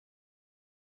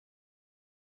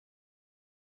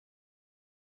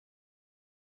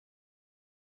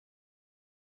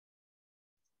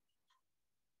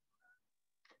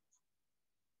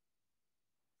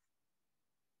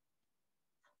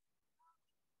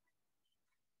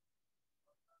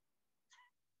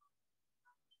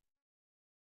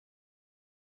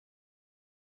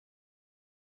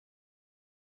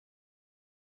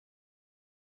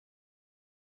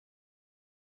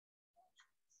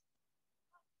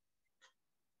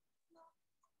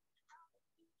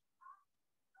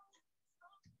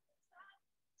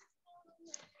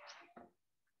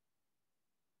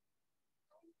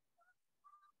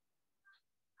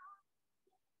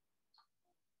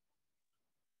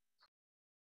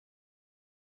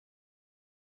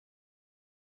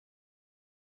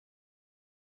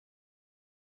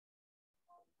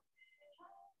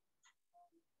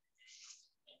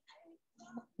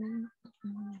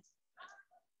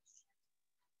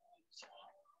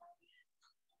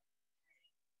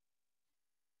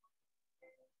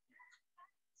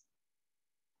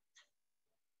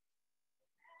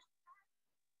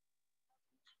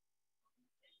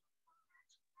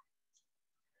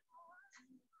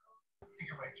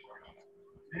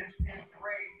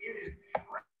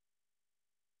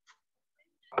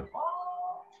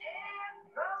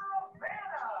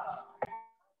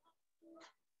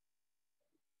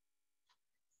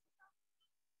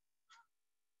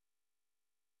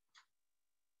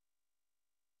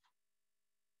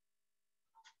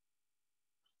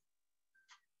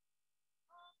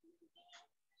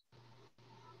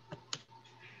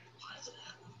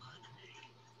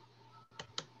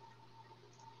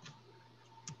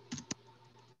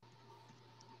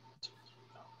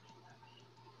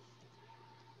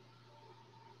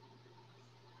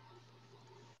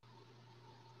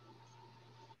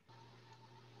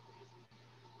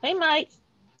Hey, Mike.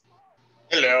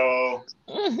 Hello.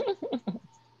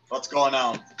 What's going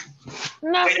on?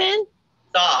 Nothing. Wait,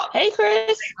 stop. Hey, Chris.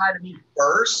 Say hi to me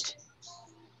first.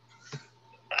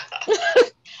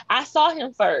 I saw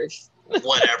him first.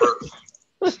 Whatever.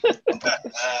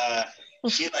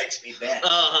 She likes me best.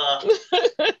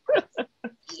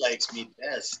 She likes me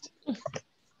best.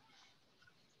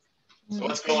 So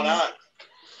what's going on?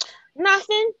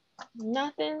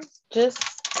 Nothing. Just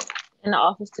in the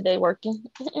office today working.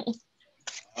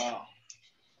 Oh.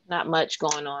 Not much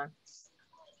going on.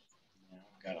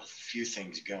 Got a few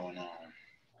things going on.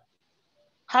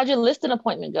 How'd your listing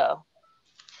appointment go?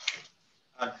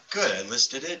 Good. I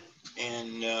listed it,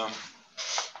 and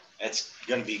it's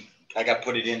going to be, I got to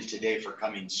put it in today for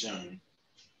coming soon.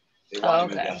 They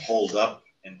wanted me to hold up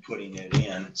and putting it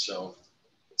in, so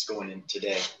it's going in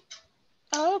today.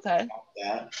 Oh, okay.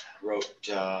 That wrote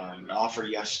an offer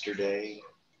yesterday,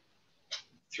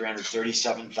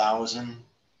 $337,000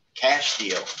 cash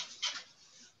deal.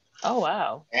 Oh,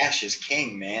 wow. Cash is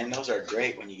king, man. Those are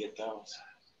great when you get those.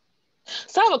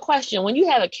 So I have a question. When you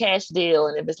have a cash deal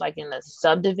and if it's like in a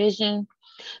subdivision,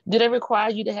 do they require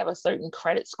you to have a certain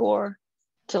credit score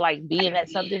to like be in that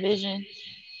subdivision?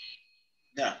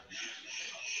 No.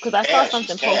 Because I saw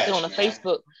something posted on a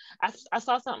Facebook. I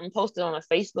saw something posted on a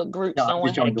Facebook group. No,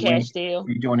 someone had a cash deal. Are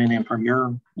you doing it in from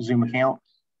your Zoom account?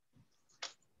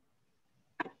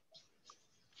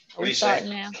 What do you say?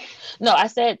 Now? No, I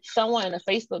said someone in a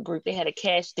Facebook group, they had a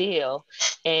cash deal,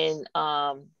 and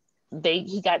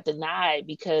he got denied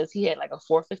because he had like a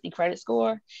 450 credit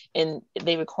score, and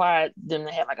they required them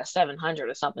to have like a 700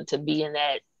 or something to be in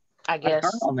that, I guess,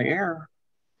 on the air.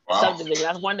 Subdivision.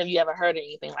 I was wondering if you ever heard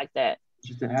anything like that.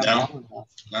 No,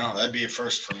 that'd be a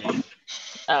first for me.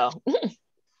 Oh.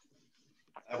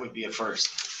 That would be a first.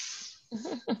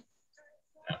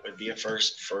 That would be a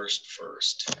first for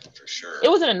sure.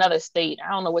 It was in another state. I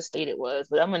don't know what state it was,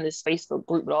 but I'm in this Facebook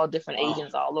group with all different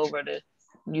agents all over the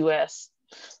U.S.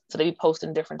 So they be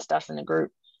posting different stuff in the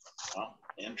group. Oh,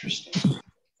 interesting.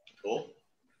 Cool.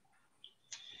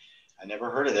 I never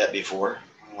heard of that before.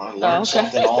 Well, I learn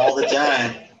something all the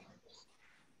time.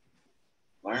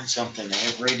 Learn something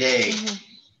every day.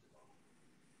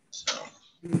 So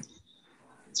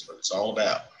that's what it's all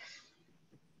about.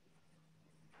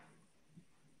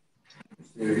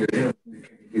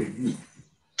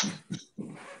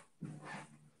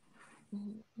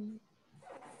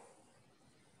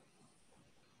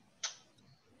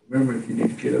 Remember, if you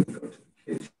need to get up and go to the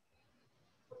kitchen.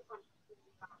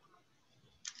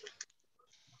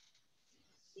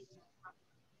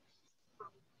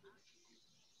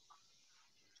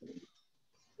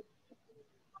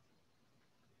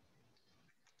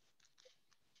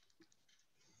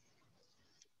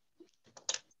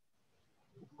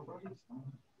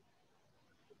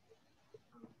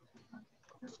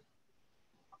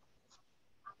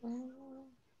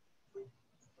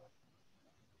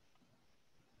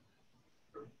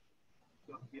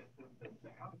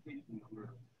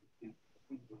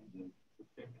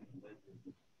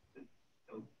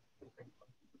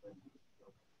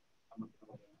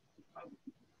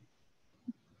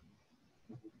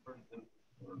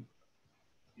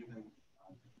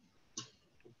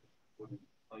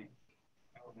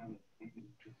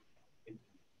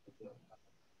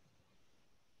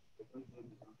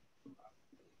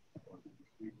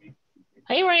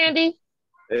 Hey, Randy.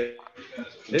 Hey,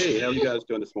 how are you guys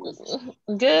doing this morning?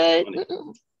 Good.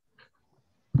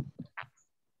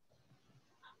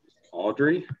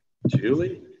 Audrey,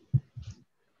 Julie,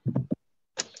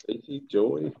 Stacy,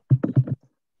 Joy.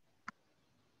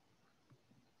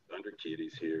 Thunder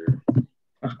Kitty's here.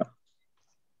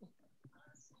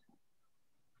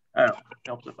 Oh,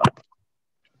 helps if I.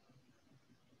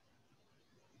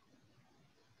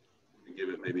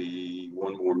 maybe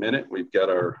one more minute. We've got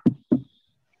our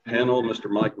panel, Mr.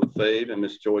 Mike LaFave and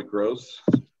Miss Joy Groce,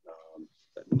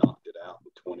 that knocked it out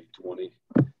in 2020.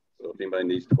 So if anybody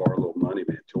needs to borrow a little money,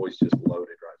 man, Joy's just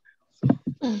loaded right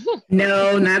now. So.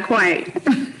 No, not quite.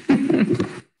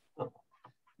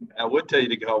 I would tell you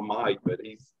to call Mike, but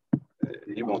he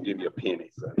won't give you a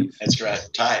penny. So that's right.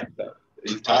 Tight.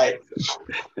 He's tight.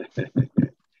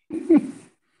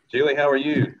 Julie, how are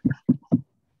you?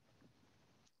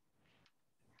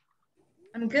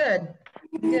 I'm good.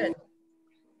 Good.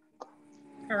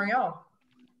 How are y'all?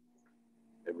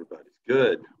 Everybody's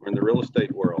good. We're in the real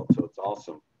estate world, so it's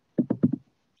awesome.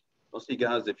 Most of you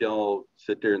guys, if y'all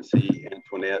sit there and see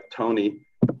Antoinette, Tony's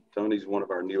one of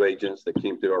our new agents that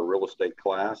came through our real estate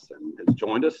class and has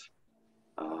joined us.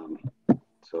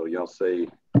 So y'all say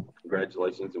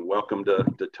congratulations and welcome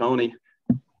to Tony.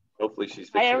 Hopefully she's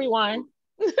Hi everyone.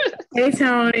 Hey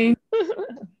Tony.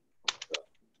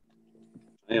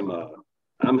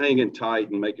 I'm hanging tight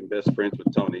and making best friends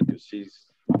with Tony because she's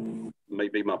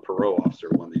maybe my parole officer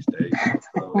one of these days.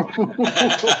 So,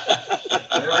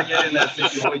 whenever I get in that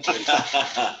situation,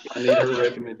 I need her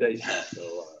recommendation.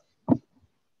 So,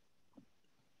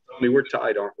 Tony, we're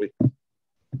tight, aren't we?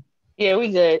 Yeah, we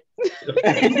good.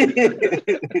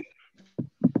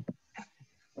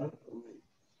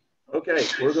 Okay,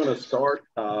 we're going to start.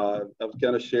 I was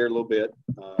going to share a little bit.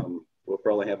 We'll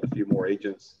probably have a few more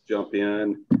agents jump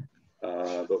in.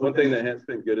 But one thing that has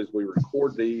been good is we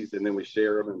record these and then we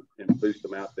share them and boost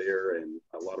them out there. And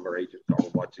a lot of our agents are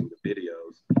watching the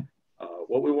videos.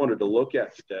 What we wanted to look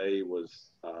at today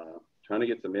was trying to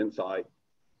get some insight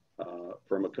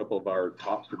from a couple of our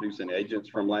top producing agents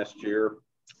from last year,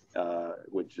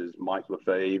 which is Mike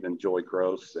LaFave and Joy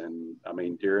Groce. And I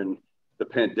mean, during the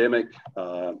pandemic,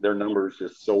 their numbers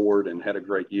just soared and had a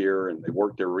great year, and they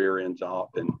worked their rear ends off.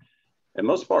 And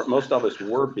most of us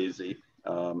were busy,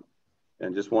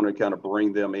 and just want to kind of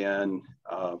bring them in.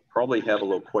 Probably have a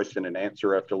little question and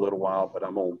answer after a little while, but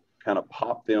I'm gonna kind of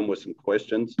pop them with some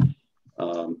questions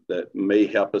that may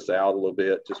help us out a little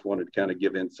bit. Just wanted to kind of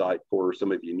give insight for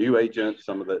some of you new agents,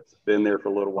 some of that's been there for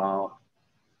a little while.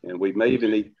 And we may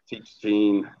even need to teach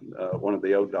Gene, one of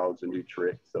the old dogs, a new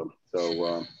trick. So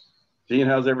Gene,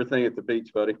 how's everything at the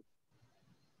beach, buddy?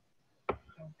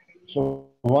 It's a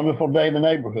wonderful day in the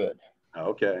neighborhood.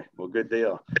 Okay, well, good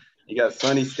deal. You got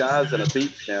sunny skies and a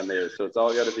beach down there, so it's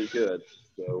all got to be good.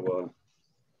 So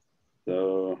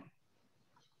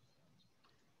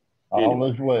all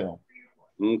is well.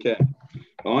 Okay.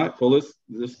 All right. Well,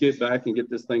 let's get back and get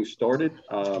this thing started.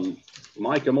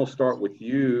 Mike, I'm gonna start with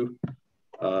you.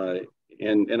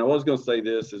 And I was going to say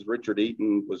this, as Richard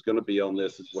Eaton was going to be on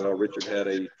this as well. Richard had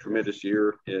a tremendous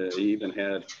year. He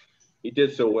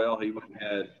did so well. He even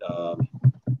had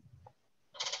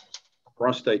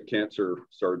prostate cancer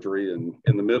surgery and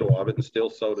in the middle of it, and still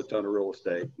sold a ton of real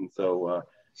estate. And so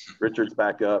Richard's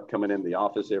back up, coming in the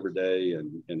office every day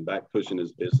and back pushing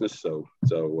his business. So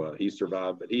he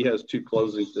survived, but he has 2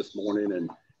 closings this morning and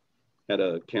had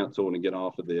to cancel and get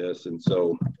off of this. And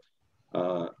so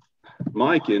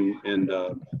Mike, and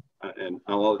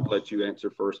I'll let you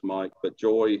answer first, Mike, but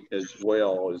Joy as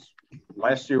well. As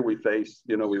last year we faced,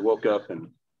 we woke up and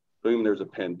boom, there's a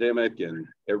pandemic and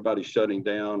everybody's shutting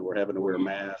down. We're having to wear a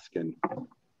mask and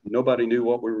nobody knew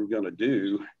what we were going to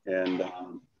do. And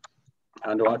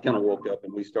I know I kind of woke up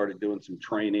and we started doing some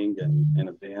training and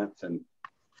events, and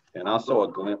I saw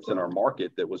a glimpse in our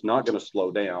market that was not going to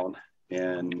slow down.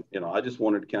 And, I just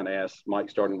wanted to kind of ask Mike,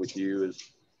 starting with you,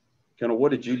 is kind of what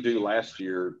did you do last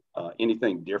year?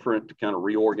 Anything different to kind of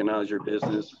reorganize your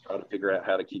business, try to figure out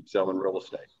how to keep selling real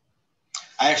estate?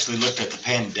 I actually looked at the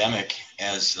pandemic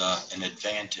as an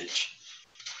advantage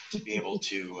to be able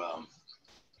to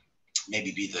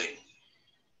maybe be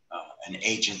an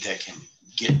agent that can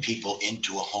get people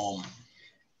into a home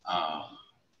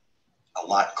a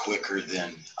lot quicker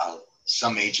than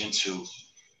some agents who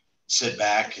sit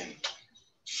back and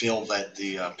feel that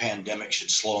the pandemic should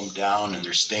slow them down and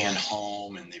they're staying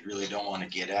home and they really don't want to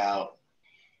get out.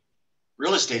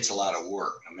 Real estate's a lot of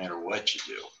work, no matter what you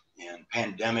do. And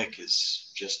pandemic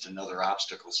is just another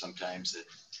obstacle sometimes, that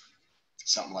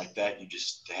something like that you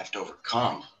just have to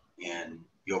overcome. And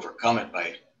you overcome it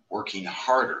by working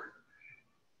harder,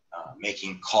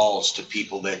 making calls to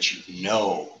people that you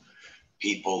know,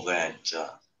 people that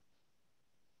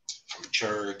from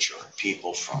church or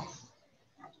people from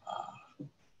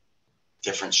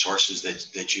different sources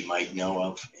that you might know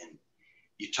of. And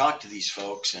you talk to these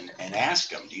folks and ask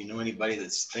them, do you know anybody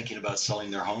that's thinking about selling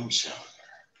their home soon?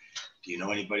 Do you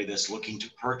know anybody that's looking to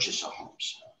purchase a home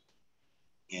soon?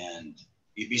 And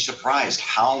you'd be surprised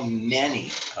how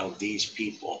many of these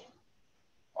people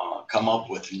come up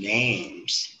with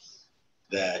names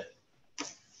that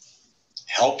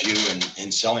help you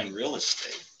in selling real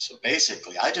estate. So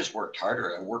basically, I just worked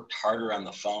harder. I worked harder on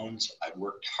the phones. I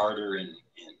worked harder in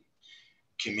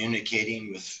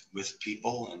communicating with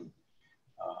people, and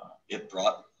it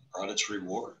brought its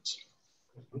rewards.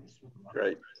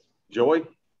 Great. Joy,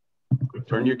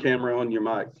 turn your camera on, your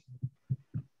mic.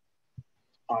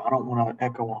 I don't want to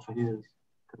echo off of his,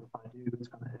 because if I do, it's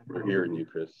going to echo. We're hearing you,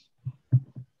 Chris.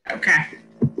 Okay.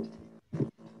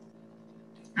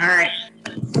 All right.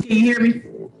 Can you hear me?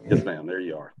 Yes, ma'am. There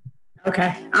you are.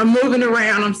 Okay. I'm moving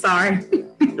around. I'm sorry.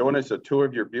 Showing us a tour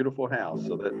of your beautiful house.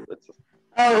 So that's.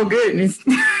 Oh, goodness.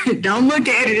 Don't look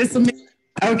at it. It's a minute.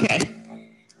 Okay.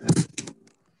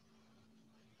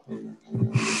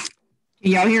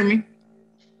 Can y'all hear me?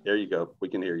 There you go. We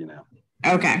can hear you now.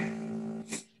 Okay.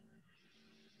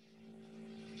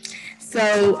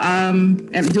 So, do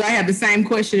I have the same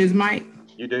question as Mike?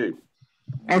 You do.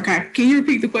 Okay. Can you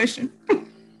repeat the question?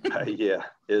 Yeah.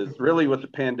 Is really with the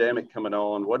pandemic coming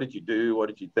on, what did you do? What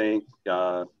did you think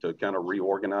to kind of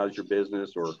reorganize your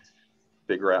business or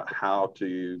figure out how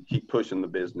to keep pushing the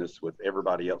business with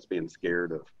everybody else being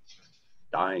scared of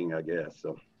dying, I guess?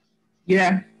 So.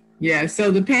 Yeah. So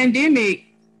the pandemic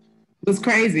was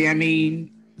crazy. I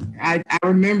mean, I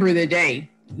remember the day,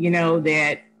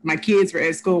 that my kids were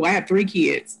at school. I have 3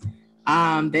 kids.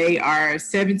 They are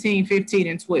 17, 15,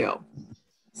 and 12.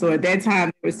 So at that time,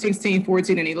 it was 16,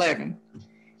 14, and 11.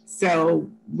 So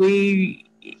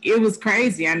it was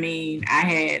crazy. I mean, I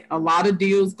had a lot of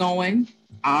deals going.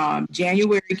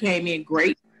 January came in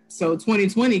great. So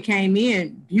 2020 came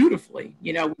in beautifully,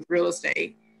 with real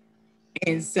estate.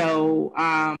 And so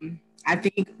I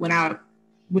think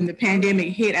when the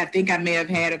pandemic hit, I think I may have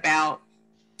had about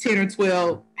 10 or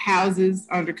 12 houses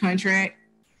under contract,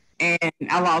 and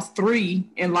I lost 3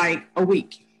 in like a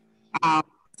week.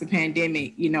 The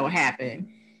pandemic, happened.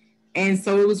 And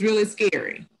so it was really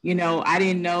scary. I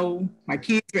didn't know. My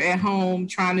kids were at home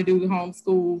trying to do the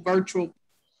homeschool virtual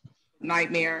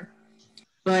nightmare.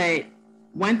 But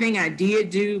one thing I did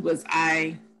do was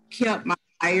I kept my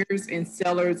buyers and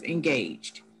sellers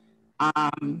engaged.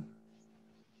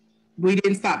 We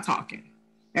didn't stop talking.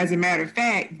 As a matter of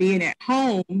fact, being at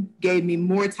home gave me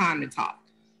more time to talk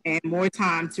and more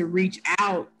time to reach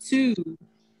out to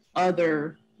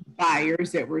other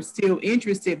buyers that were still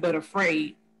interested but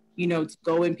afraid, to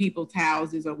go in people's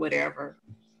houses or whatever.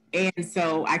 And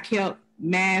so I kept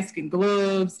masks and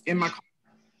gloves in my car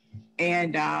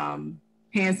and hand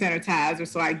sanitizer.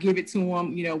 So I give it to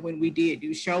them, when we did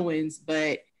do showings.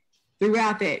 But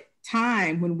throughout that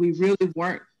time when we really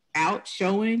weren't out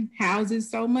showing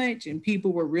houses so much and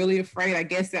people were really afraid, I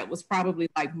guess that was probably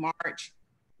like March,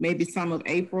 maybe some of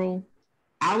April,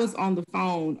 I was on the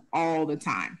phone all the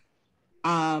time,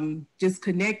 just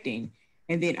connecting.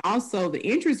 And then also the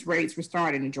interest rates were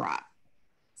starting to drop.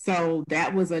 So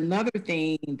that was another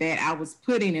thing that I was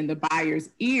putting in the buyers'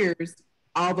 ears.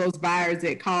 All those buyers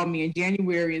that called me in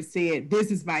January and said,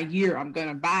 this is my year, I'm going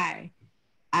to buy.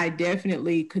 I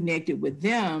definitely connected with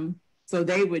them so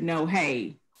they would know,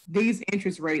 hey, these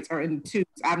interest rates are in the 2s.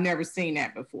 I've never seen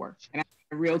that before. And I've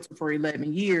been a realtor for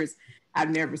 11 years.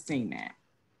 I've never seen that.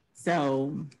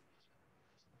 So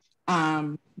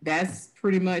that's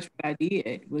pretty much what I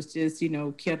did, was just,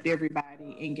 kept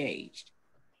everybody engaged.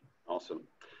 Awesome.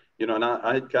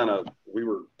 And we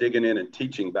were digging in and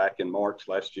teaching back in March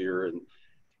last year,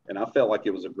 and I felt like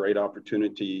it was a great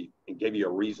opportunity and gave you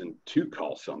a reason to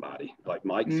call somebody. Like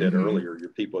Mike said earlier, your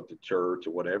people at the church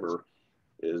or whatever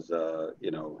is,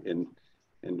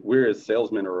 and we're as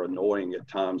salesmen are annoying at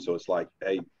times. So it's like,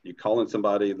 hey, you calling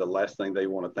somebody, the last thing they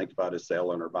want to think about is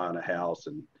selling or buying a house.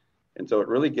 And so it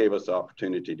really gave us the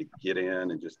opportunity to get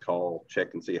in and just call,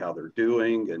 check and see how they're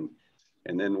doing.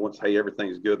 And then once, hey,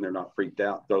 everything's good and they're not freaked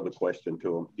out, throw the question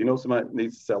to them. Somebody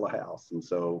needs to sell a house. And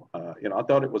so, I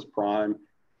thought it was prime.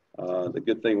 The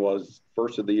good thing was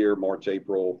first of the year, March,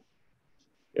 April,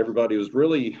 everybody was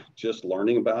really just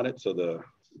learning about it. So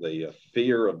the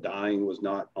fear of dying was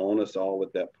not on us all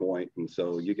at that point. And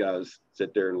so you guys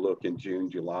sit there and look in June,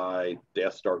 July,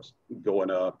 death starts going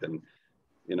up and,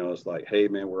 it's like, hey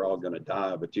man, we're all going to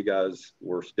die, but you guys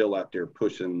were still out there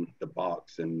pushing the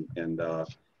box. And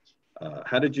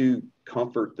how did you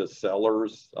comfort the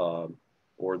sellers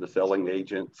or the selling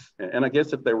agents? And I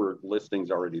guess if there were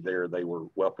listings already there, they were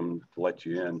welcome to let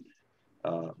you in.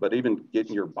 But even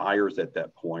getting your buyers at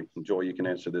that point, and Joy, you can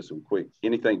answer this one quick.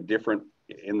 Anything different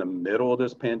in the middle of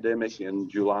this pandemic in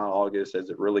July, August, as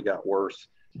it really got worse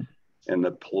and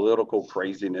the political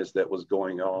craziness that was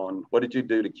going on? What did you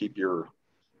do to keep your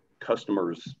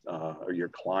customers or your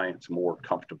clients more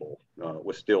comfortable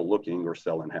with still looking or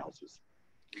selling houses?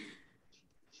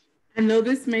 I know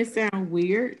this may sound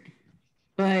weird,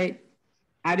 but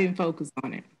I didn't focus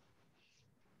on it.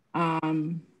 Our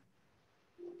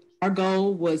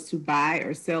goal was to buy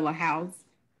or sell a house.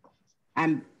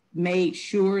 I made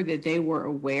sure that they were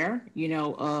aware,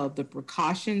 of the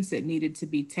precautions that needed to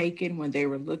be taken when they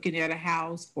were looking at a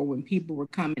house or when people were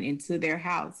coming into their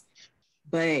house.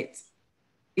 But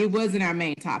it wasn't our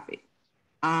main topic.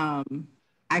 I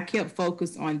kept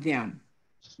focused on them,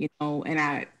 and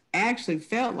I actually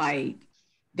felt like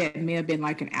that may have been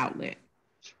like an outlet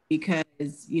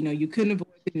because, you couldn't avoid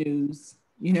the news,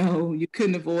 you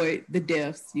couldn't avoid the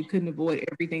deaths, you couldn't avoid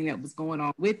everything that was going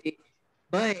on with it.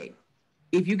 But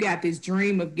if you got this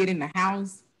dream of getting a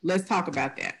house, let's talk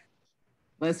about that.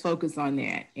 Let's focus on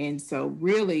that. And so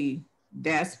really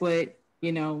that's what,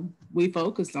 we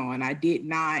focused on. I did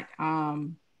not,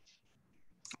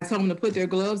 I told them to put their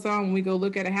gloves on when we go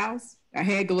look at a house. I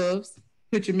had gloves,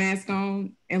 put your mask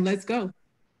on and let's go.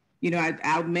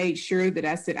 I made sure that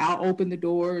I said, I'll open the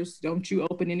doors. Don't you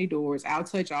open any doors. I'll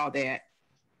touch all that.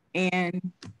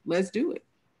 And let's do it.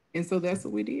 And so that's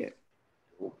what we did.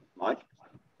 Mike?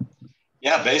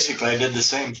 Yeah, basically I did the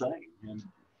same thing and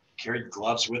carried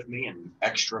gloves with me and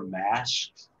extra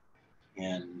masks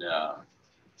and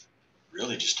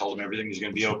really just told them everything was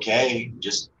going to be okay.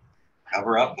 Just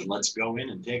cover up and let's go in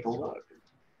and take a look.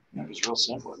 That was real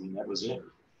simple. I mean, that was it.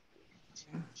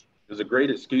 It was a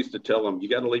great excuse to tell them, you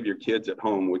got to leave your kids at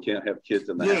home. We can't have kids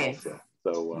in the house.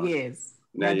 So yes.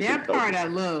 Now that part I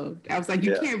loved. I was like,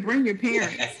 you can't bring your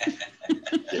parents.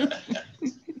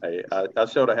 Hey, I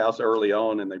showed a house early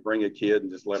on and they bring a kid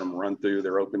and just let them run through.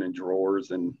 They're opening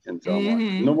drawers and so I'm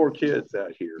like, no more kids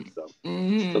out here. So,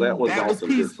 so that was awesome.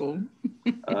 Was peaceful.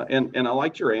 And I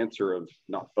liked your answer of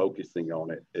not focusing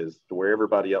on it is to where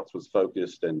everybody else was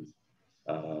focused. And,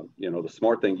 the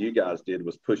smart thing you guys did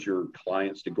was push your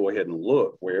clients to go ahead and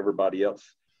look where everybody else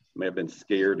may have been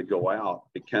scared to go out.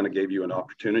 It kind of gave you an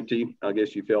opportunity, I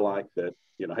guess you feel like that,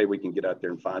 hey, we can get out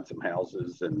there and find some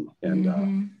houses and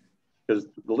because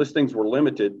the listings were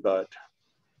limited, but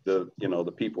the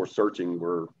people searching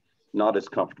were not as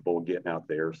comfortable getting out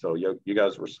there. So you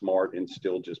guys were smart and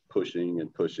still just pushing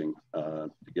to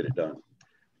get it done.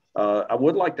 I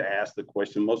would like to ask the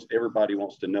question, most everybody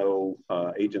wants to know,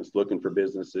 agents looking for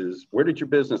businesses, where did your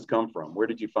business come from? Where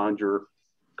did you find your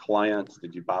clients?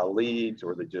 Did you buy leads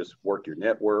or they just work your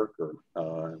network? Or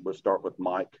we'll start with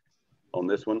Mike on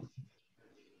this one.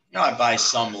 I buy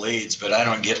some leads, but I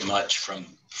don't get much from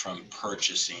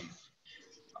purchasing.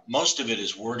 Most of it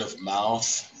is word of mouth,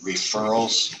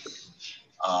 referrals.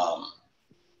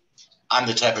 I'm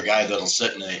the type of guy that'll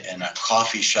sit in a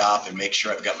coffee shop and make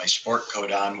sure I've got my sport coat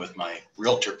on with my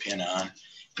realtor pin on,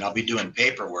 and I'll be doing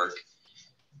paperwork.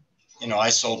 I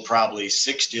sold probably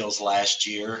 6 deals last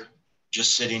year,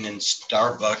 just sitting in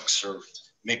Starbucks or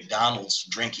McDonald's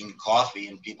drinking coffee,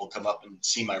 and people come up and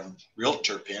see my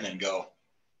realtor pin and go,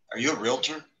 "Are you a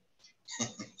realtor?"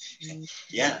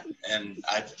 Yeah, and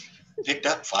I picked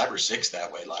up 5 or 6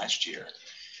 that way last year.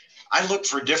 I look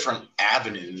for different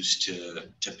avenues to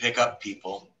pick up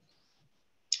people.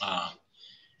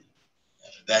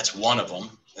 That's one of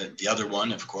them. The other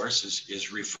one, of course, is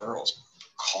referrals.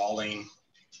 Calling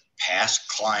past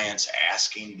clients,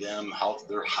 asking them how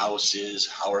their house is,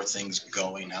 how are things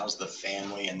going, how's the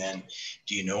family, and then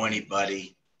do you know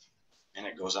anybody? And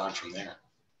it goes on from there.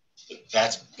 But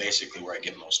that's basically where I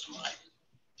get most of my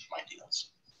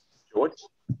deals. Joy?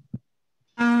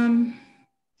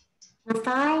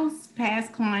 Referrals,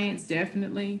 past clients,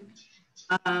 definitely.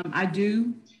 I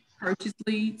do purchase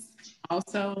leads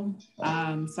also.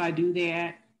 So I do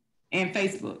that. And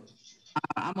Facebook.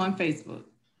 I'm on Facebook.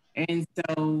 And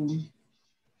so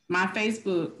my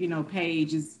Facebook,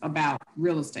 page is about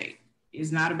real estate.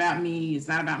 It's not about me. It's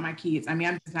not about my kids. I mean,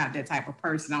 I'm just not that type of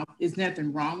person. There's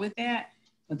nothing wrong with that,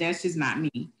 but that's just not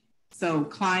me. So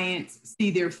clients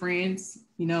see their friends,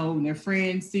 and their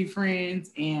friends see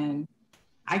friends, and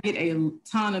I get a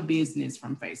ton of business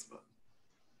from Facebook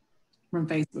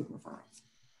referrals.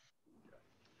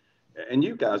 And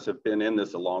you guys have been in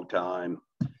this a long time.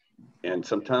 And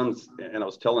sometimes, and I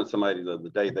was telling somebody the other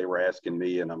day, they were asking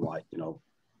me, and I'm like,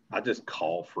 I just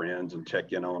call friends and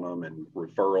check in on them and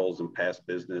referrals and past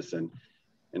business. And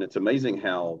it's amazing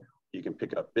how you can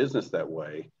pick up business that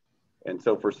way. And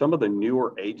so for some of the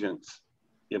newer agents,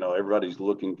 everybody's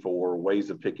looking for ways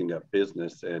of picking up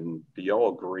business. And do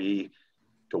y'all agree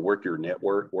to work your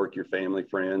network, work your family,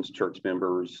 friends, church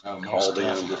members, call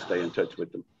them, just stay in touch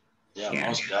with them? Yeah,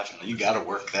 most definitely. You got to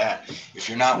work that. If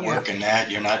you're not working that,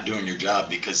 you're not doing your job,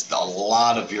 because a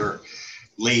lot of your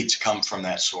leads come from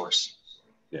that source.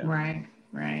 Yeah. Right.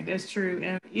 That's true.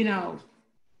 And, you know,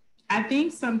 I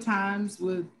think sometimes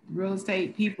with real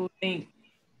estate, people think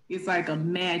it's like a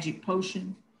magic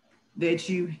potion that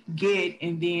you get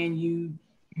and then you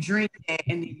drink that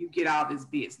and then you get all this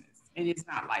business. And it's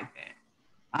not like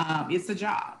that. It's a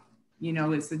job. You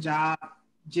know, it's a job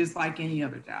just like any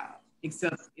other job,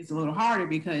 except it's a little harder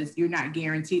because you're not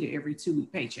guaranteed an every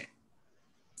 2-week paycheck.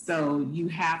 So you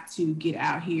have to get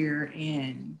out here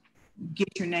and get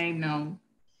your name known.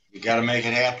 You got to make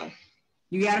it happen.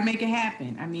 You got to make it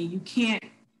happen. I mean, you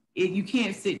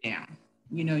can't sit down.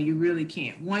 You know, you really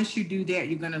can't. Once you do that,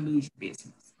 you're going to lose your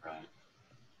business. Right.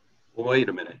 Well, wait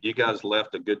a minute. You guys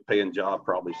left a good paying job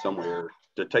probably somewhere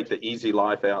to take the easy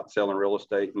life out, selling real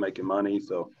estate and making money.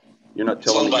 So you're not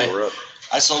telling me you were up.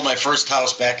 I sold my first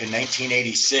house back in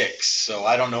 1986. So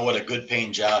I don't know what a good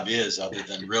paying job is other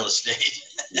than real estate.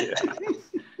 Yeah.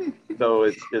 So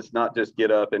it's not just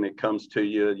get up and it comes to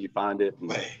you, you find it.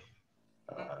 And,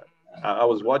 I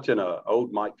was watching an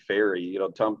old Mike Ferry, you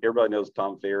know, everybody knows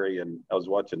Tom Ferry, and I was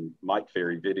watching Mike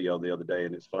Ferry video the other day,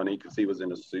 and it's funny because he was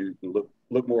in a suit and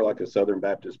looked more like a Southern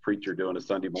Baptist preacher doing a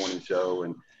Sunday morning show,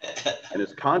 and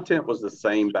his content was the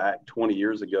same back 20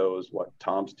 years ago as what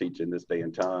Tom's teaching this day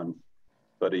and time.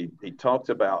 But he talks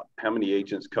about how many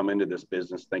agents come into this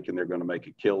business thinking they're going to make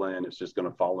a killing, it's just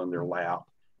going to fall in their lap,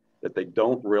 that they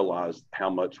don't realize how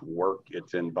much work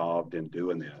it's involved in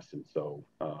doing this. And so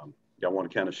y'all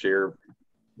want to kind of share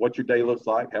what your day looks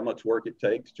like, how much work it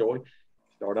takes? Joy,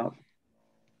 start off.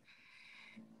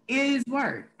 It is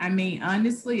work. I mean,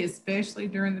 honestly, especially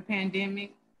during the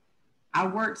pandemic, I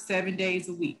worked 7 days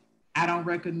a week. I don't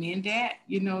recommend that,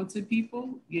 you know, to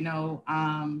people, you know,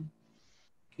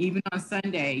 even on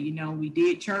Sunday, you know, we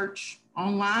did church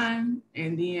online,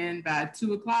 and then by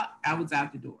 2:00, I was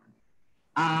out the door.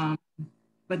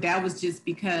 But that was just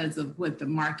because of what the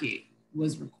market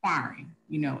was requiring,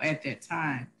 you know, at that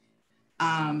time.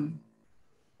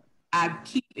 I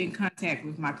keep in contact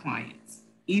with my clients.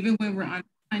 Even when we're on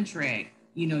contract,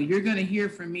 you know, you're going to hear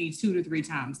from me 2 to 3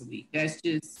 times a week. That's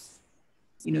just,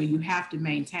 you know, you have to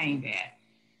maintain that.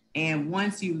 And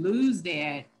once you lose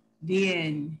that,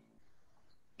 then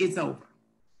it's over.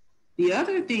 The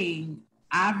other thing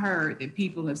I've heard that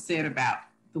people have said about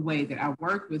the way that I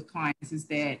work with clients is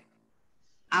that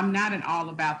I'm not an all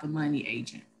about the money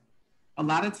agent. A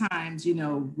lot of times, you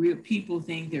know, real people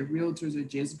think that realtors are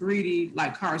just greedy,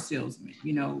 like car salesmen,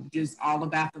 you know, just all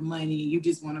about the money. You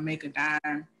just want to make a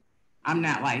dime. I'm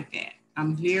not like that.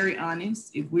 I'm very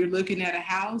honest. If we're looking at a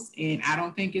house and I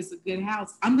don't think it's a good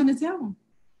house, I'm going to tell them,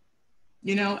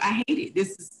 you know, I hate it.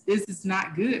 This is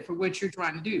not good for what you're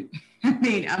trying to do. I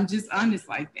mean, I'm just honest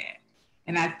like that.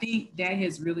 And I think that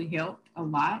has really helped a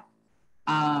lot.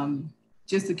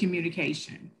 Just the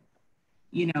communication.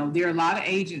 You know, there are a lot of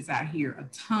agents out here, a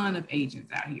ton of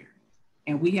agents out here,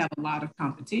 and we have a lot of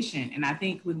competition. And I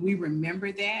think when we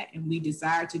remember that and we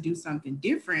desire to do something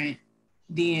different,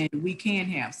 then we can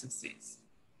have success.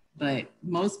 But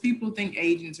most people think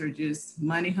agents are just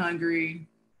money hungry,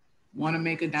 want to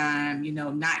make a dime, you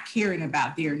know, not caring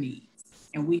about their needs.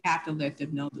 And we have to let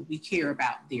them know that we care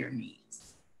about their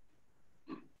needs.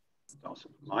 That's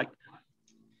awesome. Mike?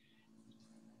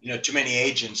 You know, too many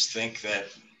agents think that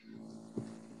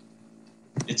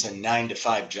it's a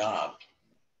 9-to-5 job.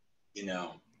 You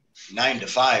know, 9 to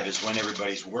 5 is when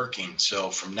everybody's working. So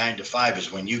from 9 to 5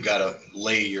 is when you got to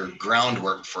lay your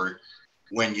groundwork for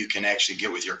when you can actually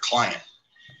get with your client.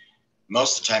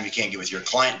 Most of the time you can't get with your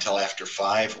client until after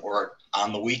 5 or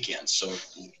on the weekends. So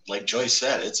like Joyce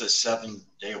said, it's a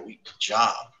 7-day-a-week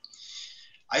job.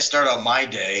 I start out my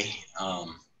day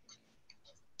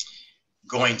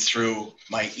going through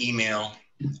my email.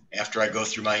 After I go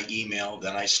through my email,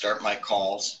 then I start my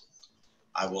calls.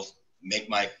 I will make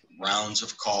my rounds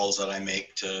of calls that I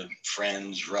make to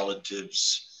friends,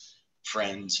 relatives,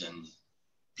 friends, and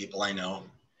people I know,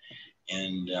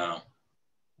 and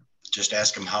just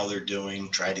ask them how they're doing,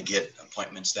 try to get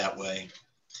appointments that way.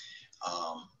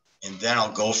 And then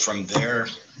I'll go from there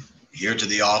here to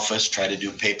the office, try to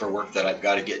do paperwork that I've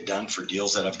got to get done for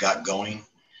deals that I've got going.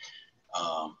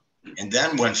 And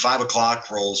then when 5 o'clock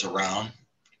rolls around,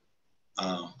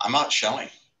 I'm out showing.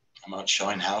 I'm out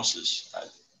showing houses.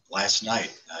 Last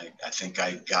night, I think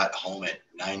I got home at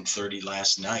 9:30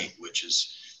 last night, which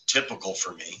is typical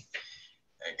for me.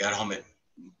 I got home at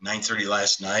 9:30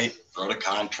 last night, wrote a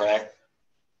contract,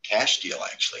 cash deal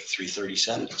actually,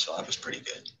 337. So that was pretty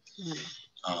good.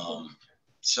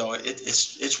 So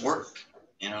it's work.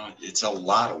 You know, it's a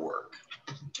lot of work.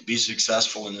 To be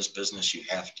successful in this business, you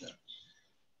have to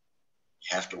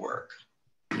work.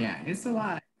 Yeah, it's a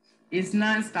lot. It's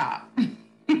nonstop.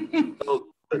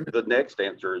 the next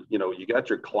answer is, you got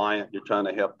your client, you're trying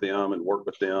to help them and work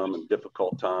with them in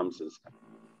difficult times. Is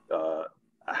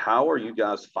how are you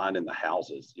guys finding the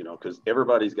houses? Because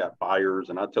everybody's got buyers,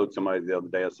 and I told somebody the other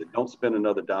day, I said, don't spend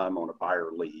another dime on a buyer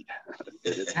lead.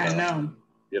 I know.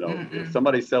 If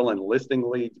somebody's selling listing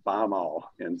leads, buy them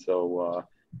all. And so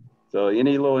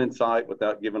any little insight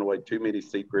without giving away too many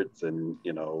secrets and,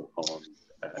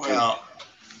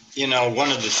 one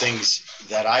of the things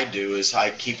that I do is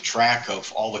I keep track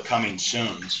of all the coming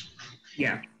soons.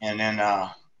 Yeah. And then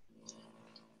I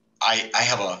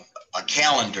have a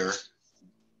calendar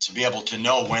to be able to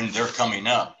know when they're coming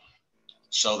up,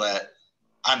 so that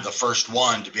I'm the first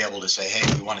one to be able to say,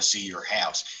 hey, we want to see your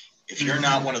house. If you're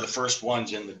not one of the first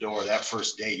ones in the door that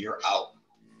first day, you're out.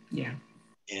 Yeah.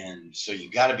 And so you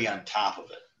got to be on top of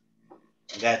it.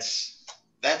 And that's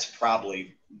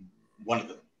probably one of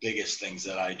the biggest things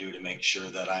that I do to make sure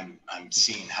that I'm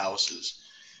seeing houses.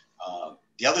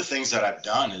 The other things that I've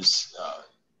done is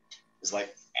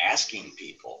like asking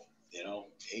people,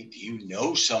 hey, do you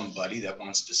know somebody that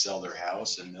wants to sell their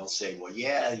house? And they'll say, well,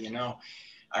 yeah,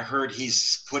 I heard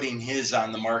he's putting his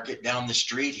on the market down the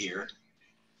street here.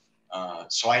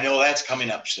 So I know that's coming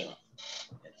up soon.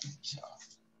 So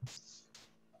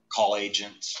call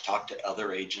agents, talk to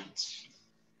other agents.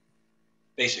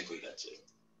 Basically, that's it.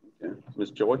 Okay.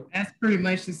 Ms. Joy? That's pretty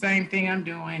much the same thing I'm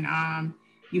doing.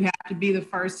 You have to be the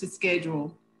first to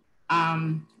schedule.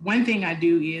 One thing I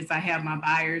do is I have my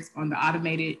buyers on the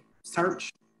automated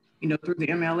search, through the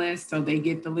MLS, so they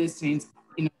get the listings,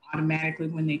 automatically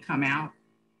when they come out.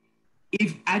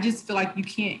 If I just feel like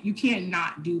you can't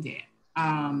not do that,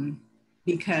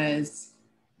 because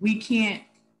we can't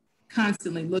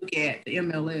constantly look at the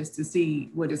MLS to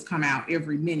see what has come out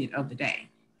every minute of the day.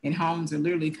 And homes are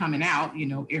literally coming out,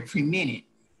 every minute.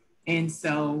 And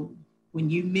so when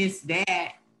you miss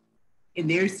that and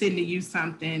they're sending you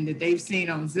something that they've seen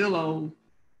on Zillow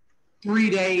 3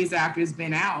 days after it's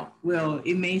been out, well,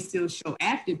 it may still show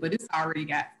active, but it's already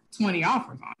got 20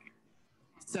 offers on it.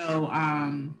 So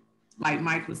like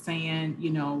Mike was saying,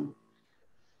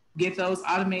 get those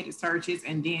automated searches,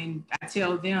 and then I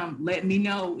tell them, let me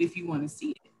know if you want to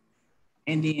see it.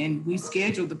 And then we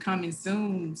schedule the coming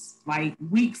soons like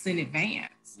weeks in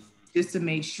advance, just to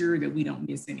make sure that we don't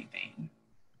miss anything.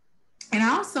 And I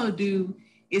also do,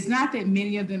 it's not that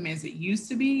many of them as it used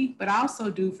to be, but I also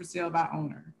do for sale by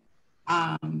owner.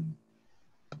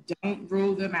 Don't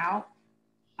rule them out.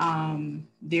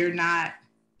 They're not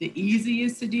the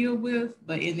easiest to deal with,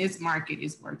 but in this market,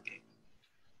 it's worth it.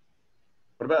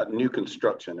 What about new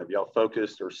construction? Have y'all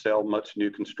focused or sell much new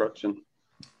construction?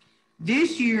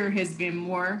 This year has been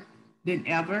more than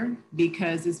ever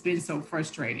because it's been so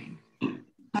frustrating.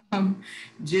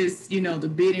 Just,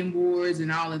 the bidding wars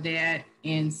and all of that.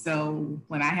 And so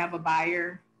when I have a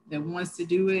buyer that wants to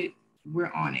do it,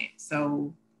 we're on it.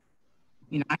 So,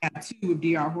 I have 2 with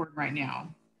DR Horton right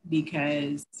now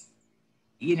because,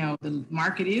 the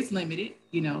market is limited.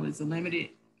 It's a limited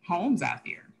homes out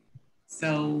there.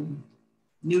 So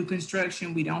new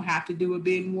construction, we don't have to do a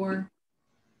bid war.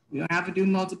 We don't have to do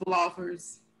multiple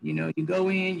offers. You go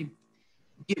in, you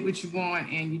get what you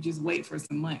want, and you just wait for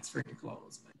some months for it to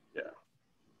close. But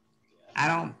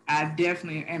I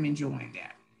definitely am enjoying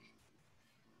that.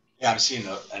 Yeah, I'm seeing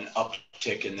an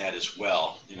uptick in that as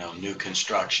well. New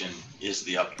construction is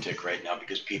the uptick right now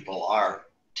because people are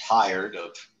tired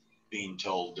of being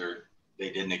told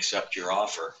they didn't accept your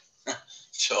offer.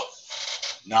 So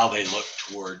now they look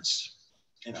towards,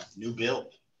 new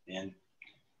build. And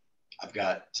I've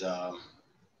got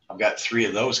 3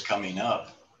 of those coming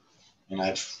up, and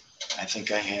I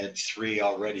think I had 3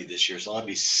 already this year. So that'll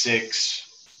be 6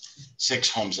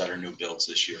 homes that are new builds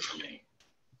this year for me.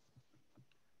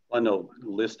 I know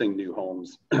listing new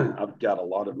homes, I've got a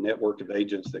lot of network of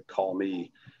agents that call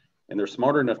me, and they're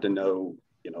smart enough to know,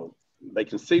 they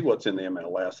can see what's in the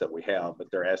MLS that we have,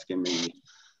 but they're asking me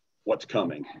what's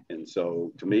coming. And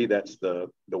so to me, that's the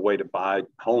way to buy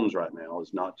homes right now,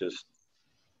 is not just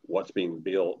what's being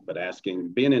built, but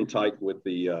being in tight with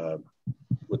the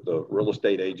real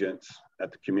estate agents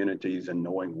at the communities and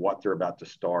knowing what they're about to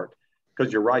start.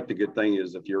 Because you're right, the good thing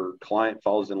is if your client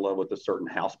falls in love with a certain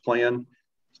house plan,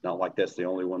 it's not like that's the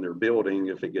only one they're building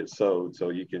if it gets sold, so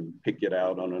you can pick it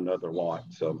out on another lot.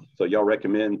 So y'all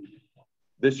recommend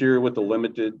this year with the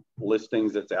limited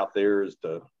listings that's out there is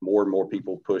to more and more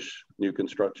people push new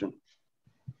construction?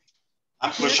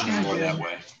 I'm pushing it more that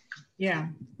way. Yeah.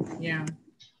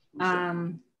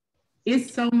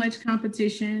 It's so much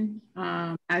competition.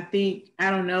 I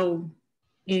don't know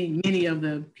many of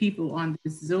the people on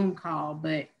this Zoom call,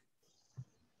 but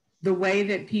the way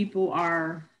that people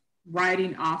are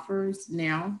writing offers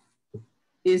now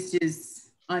is just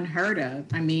unheard of.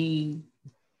 I mean,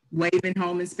 waiving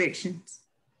home inspections.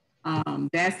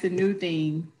 That's the new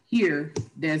thing here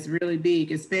that's really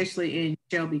big, especially in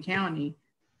Shelby County,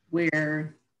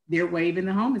 where they're waiving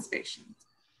the home inspections.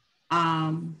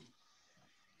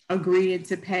 Agreeing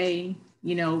to pay,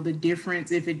 you know, the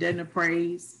difference if it doesn't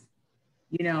appraise,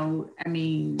 you know, I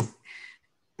mean,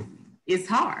 it's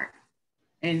hard.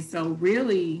 And so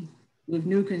really with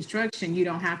new construction, you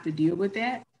don't have to deal with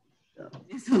that. Yeah.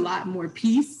 It's a lot more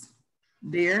peace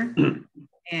there.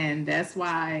 And that's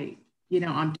why, you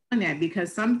know, I'm doing that,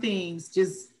 because some things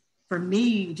just, for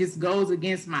me, just goes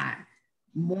against my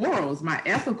morals, my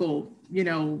ethical, you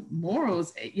know,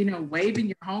 morals, you know, waiving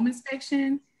your home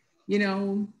inspection, you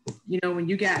know, when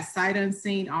you got sight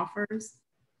unseen offers,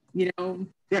 you know,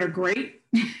 that are great,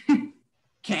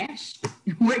 cash,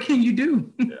 what can you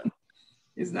do? Yeah.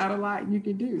 It's not a lot you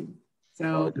can do.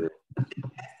 So that's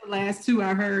the last two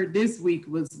I heard this week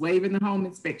was waiving the home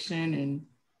inspection and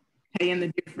paying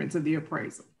the difference of the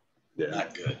appraisal. Yeah.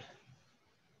 Not good.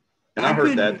 And I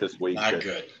heard that this week. Not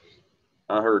good.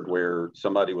 I heard where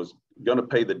somebody was going to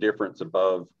pay the difference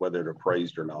above whether it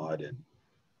appraised or not.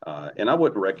 And I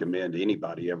wouldn't recommend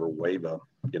anybody ever waive a,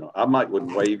 you know, I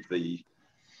would waive the,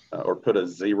 or put a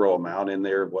zero amount in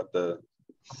there of what the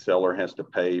seller has to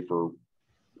pay for,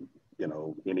 you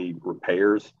know, any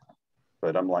repairs.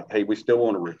 But I'm like, hey, we still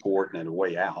want to report and a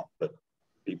way out, but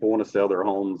people want to sell their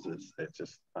homes. It's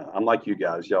just, I'm like you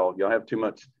guys, y'all have too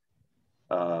much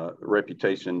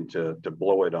reputation to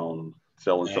blow it on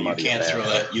selling somebody. You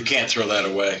can't throw that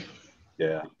away.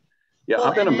 Yeah. Yeah. Well,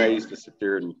 I've been amazed to sit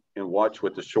there and watch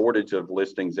with the shortage of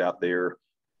listings out there,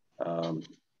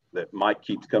 that Mike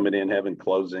keeps coming in, having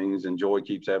closings, and Joy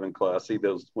keeps having I see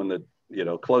those when the, you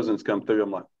know, closings come through.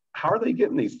 I'm like, how are they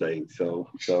getting these things? So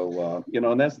you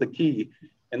know, and that's the key.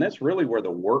 And that's really where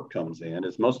the work comes in,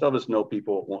 is most of us know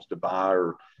people wants to buy,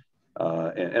 or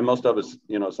and most of us,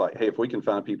 you know, it's like, hey, if we can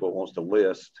find people that wants to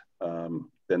list,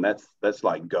 then that's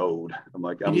like gold. I'm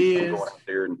like, I'm going out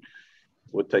there and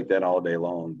we'll take that all day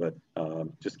long. But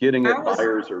just getting it,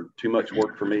 buyers are too much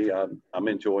work for me. I'm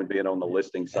enjoying being on the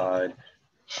listing side.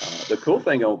 The cool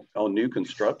thing on new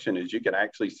construction is you can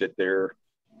actually sit there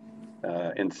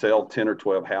and sell 10 or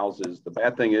 12 houses. The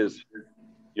bad thing is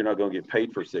you're not going to get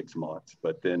paid for 6 months,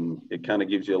 but then it kind of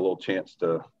gives you a little chance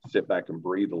to sit back and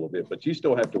breathe a little bit. But you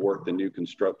still have to work the new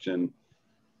construction,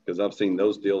 because I've seen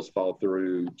those deals fall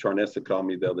through. Charnessa called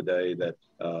me the other day that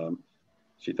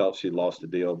she thought she lost a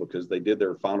deal because they did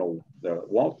their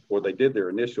they did their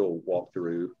initial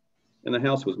walkthrough, and the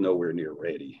house was nowhere near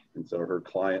ready. And so her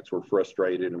clients were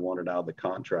frustrated and wanted out of the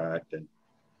contract. And,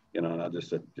 you know, and I just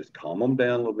said, just calm them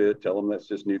down a little bit, tell them that's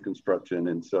just new construction.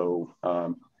 And so,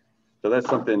 so that's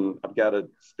something I've got to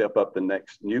step up the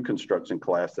next new construction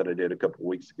class that I did a couple of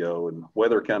weeks ago. And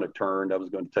weather kind of turned. I was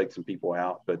going to take some people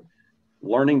out, but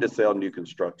learning to sell new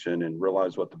construction and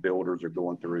realize what the builders are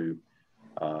going through.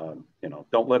 You know,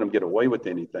 don't let them get away with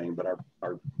anything, but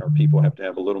our people have to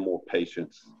have a little more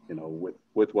patience, you know,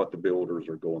 with what the builders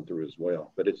are going through as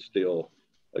well. But it's still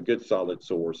a good solid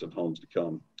source of homes to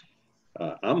come.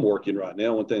 I'm working right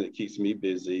now. One thing that keeps me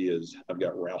busy is I've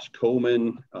got Rouse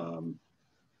Coleman,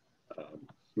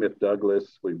 Smith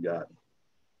Douglas, we've got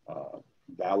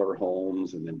Valor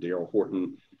Homes, and then Daryl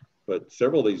Horton. But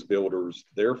several of these builders,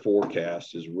 their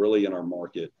forecast is really in our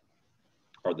market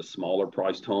are the smaller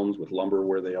priced homes with lumber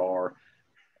where they are,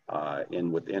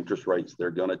 and with interest rates, they're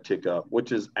going to tick up,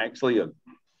 which is actually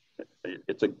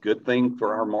it's a good thing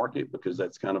for our market, because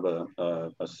that's kind of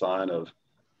a sign of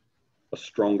a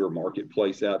stronger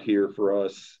marketplace out here for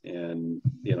us. And,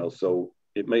 you know, so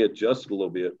it may adjust a little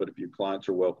bit, but if your clients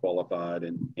are well qualified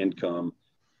and income,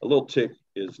 a little tick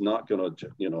is not going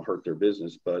to, you know, hurt their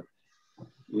business. But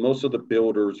most of the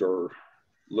builders are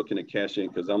looking at cash in,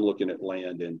 because I'm looking at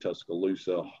land in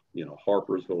Tuscaloosa, you know,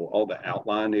 Harpersville, all the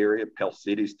outlying area. Pell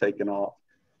City's taken off,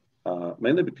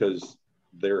 mainly because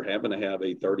they're having to have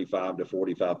a $35,000 to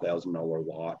 $45,000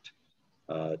 lot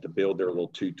to build their little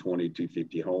 220,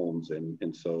 250 homes.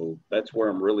 And so that's where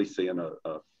I'm really seeing a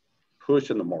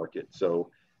push in the market. So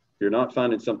if you're not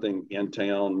finding something in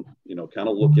town, you know, kind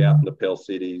of look out in the Pell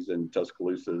Cities and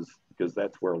Tuscaloosas, because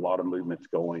that's where a lot of movement's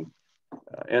going.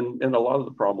 And a lot of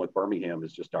the problem with Birmingham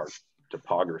is just our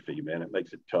topography, man. It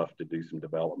makes it tough to do some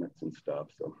developments and stuff.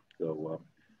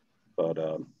 But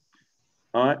all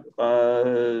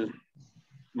right,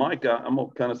 Mike, I'm gonna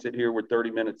kind of sit here. We're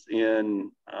 30 minutes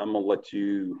in. I'm gonna let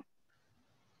you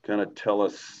kind of tell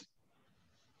us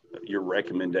your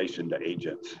recommendation to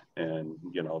agents, and,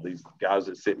 you know, these guys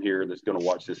that sit here that's going to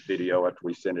watch this video after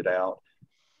we send it out.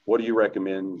 What do you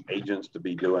recommend agents to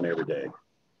be doing every day?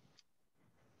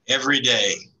 Every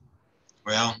day.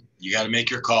 Well, you got to make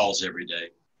your calls every day.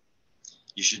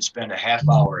 You should spend a half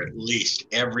hour at least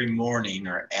every morning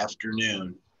or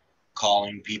afternoon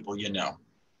calling people you know.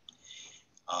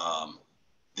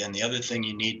 Then the other thing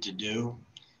you need to do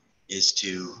is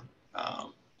to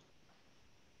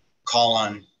call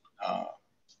on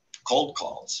cold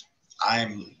calls.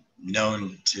 I'm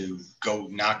known to go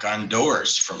knock on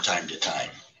doors from time to time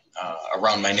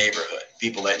around my neighborhood,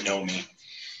 people that know me,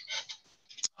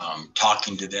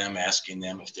 talking to them, asking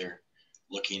them if they're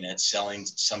looking at selling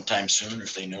sometime soon, or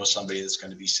if they know somebody that's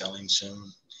going to be selling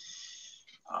soon.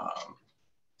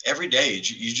 Every day,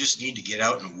 you just need to get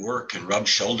out and work and rub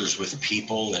shoulders with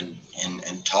people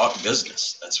and talk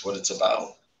business. That's what it's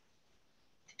about.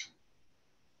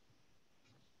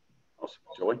 Awesome.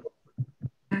 Joy?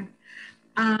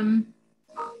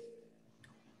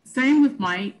 Same with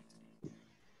Mike.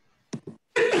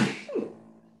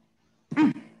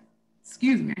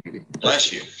 Excuse me.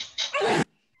 Bless you.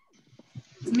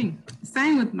 It's me.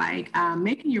 Same with Mike.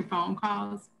 Making your phone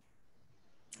calls.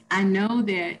 I know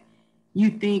that you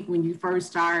think when you first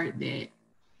start that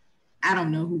I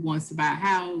don't know who wants to buy a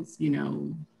house, you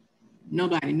know,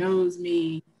 nobody knows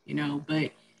me, you know,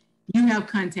 but you have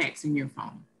contacts in your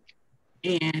phone.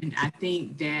 And I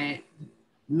think that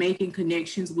making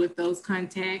connections with those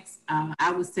contacts,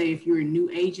 I would say if you're a new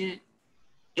agent,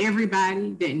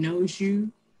 everybody that knows you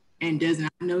and does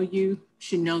not know you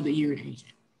should know that you're an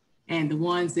agent. And the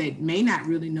ones that may not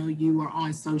really know you are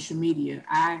on social media.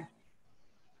 I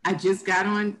just got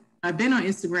on, I've been on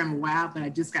Instagram a while, but I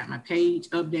just got my page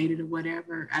updated or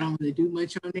whatever. I don't really do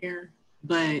much on there,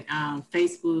 but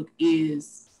Facebook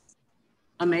is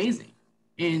amazing.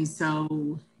 And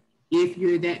so if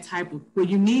you're that type of, well,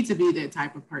 you need to be that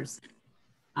type of person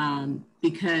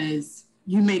because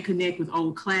you may connect with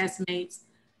old classmates.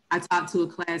 I talked to a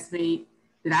classmate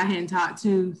that I hadn't talked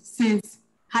to since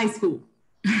high school.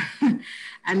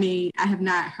 I mean, I have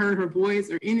not heard her voice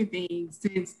or anything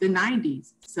since the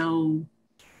 90s. So,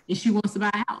 and she wants to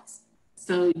buy a house.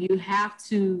 So you have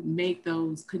to make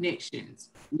those connections.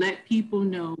 Let people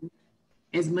know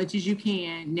as much as you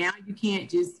can. Now you can't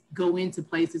just go into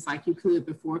places like you could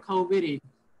before COVID and,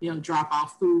 you know, drop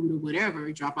off food or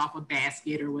whatever, drop off a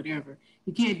basket or whatever.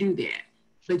 You can't do that.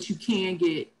 But you can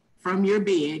get from your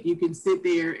bed, you can sit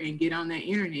there and get on the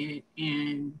internet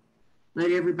and let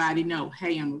everybody know,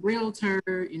 hey, I'm a realtor.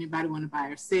 Anybody want to buy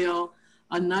or sell?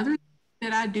 Another thing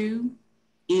that I do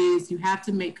is you have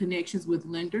to make connections with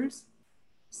lenders.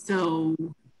 So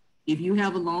if you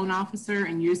have a loan officer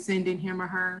and you're sending him or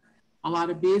her a lot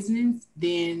of business,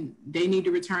 then they need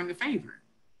to return the favor.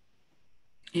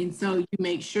 And so you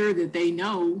make sure that they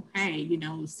know, hey, you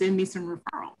know, send me some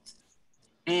referrals.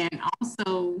 And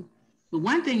also, the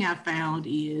one thing I found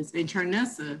is, and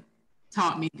Charnessa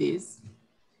taught me this,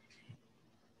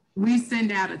 we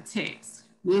send out a text.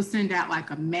 We'll send out like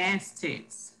a mass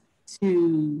text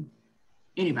to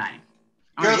anybody.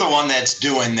 You're the one that's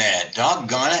doing that.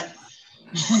 Doggone it.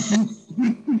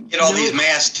 Get all these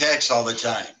mass texts all the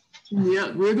time.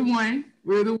 Yeah, we're the one.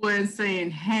 We're the one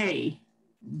saying, hey,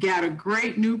 got a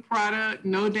great new product,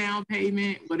 no down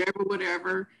payment,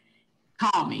 whatever.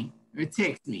 Call me or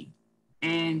text me.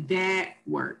 And that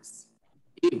works.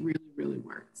 It really, really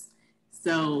works.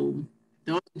 So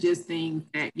those are just things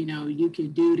that, you know, you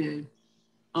can do to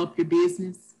up your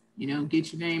business, you know,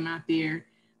 get your name out there.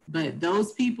 But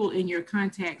those people in your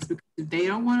contacts, because if they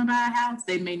don't want to buy a house,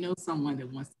 they may know someone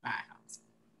that wants to buy a house.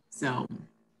 So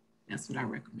that's what I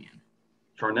recommend.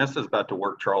 Charnessa's about to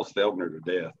work Charles Feldner to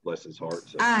death, bless his heart.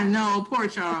 So. I know, poor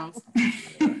Charles.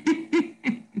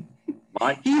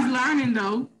 Mike? He's learning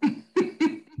though.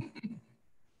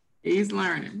 He's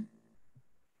learning.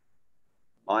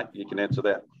 Mike, you can answer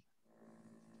that.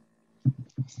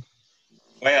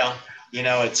 Well, you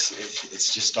know,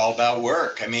 it's just all about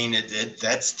work. I mean,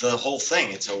 that's the whole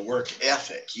thing. It's a work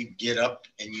ethic. You get up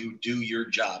and you do your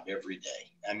job every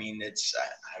day. I mean,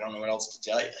 I don't know what else to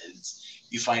tell you.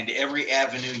 You find every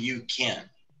avenue you can,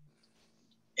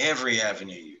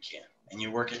 and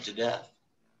you work it to death.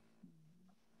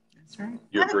 That's right.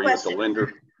 You agree with the lender?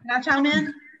 Can I chime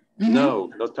in? Mm-hmm. No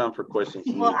time for questions.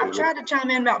 Well, I've tried to chime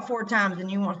in about 4 times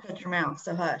and you want to shut your mouth,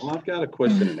 so hush. Well, I've got a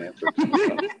question and answer.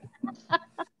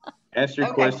 Ask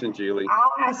your question, Julie.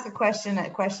 I'll ask a question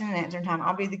at question and answer time.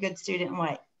 I'll be the good student and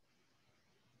wait.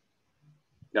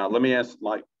 Now, let me ask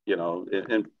Mike, you know,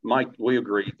 and Mike, we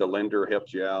agree the lender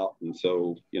helps you out. And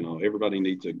so, you know, everybody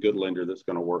needs a good lender that's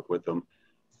going to work with them.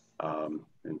 And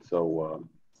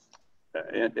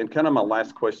kind of my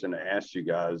last question to ask you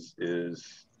guys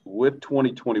is, with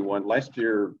 2021, last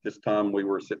year, this time we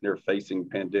were sitting there facing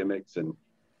pandemics and,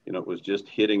 you know, it was just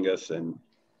hitting us. And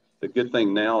the good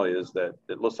thing now is that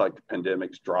it looks like the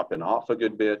pandemic's dropping off a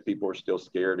good bit. People are still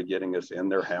scared of getting us in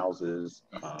their houses.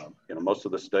 Most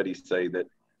of the studies say that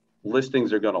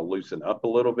listings are going to loosen up a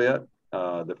little bit.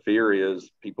 The fear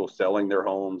is people selling their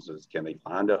homes is, can they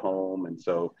find a home? And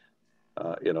so,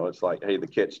 it's like, hey, the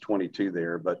catch-22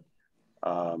 there. But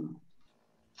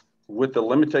with the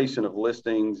limitation of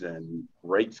listings and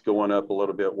rates going up a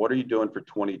little bit, what are you doing for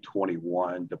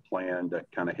 2021 to plan to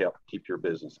kind of help keep your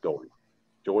business going?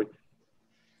 Joy?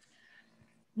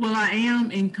 Well, I am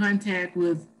in contact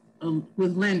with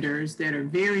lenders that are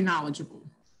very knowledgeable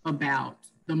about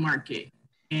the market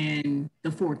and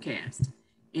the forecast.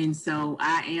 And so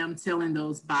I am telling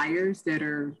those buyers that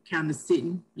are kind of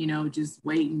sitting, just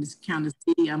waiting to kind of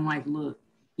see, I'm like, look,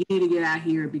 you need to get out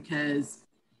here because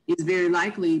it's very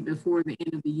likely before the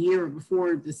end of the year or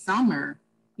before the summer,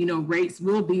 rates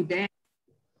will be back,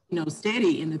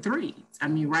 steady in the threes. I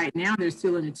mean, right now they're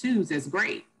still in the twos. That's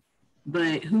great.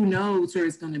 But who knows where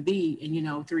it's going to be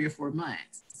in, 3 or 4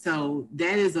 months. So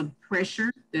that is a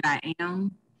pressure that I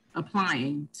am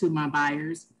applying to my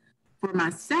buyers. For my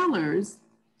sellers,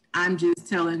 I'm just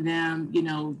telling them,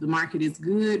 the market is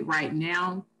good right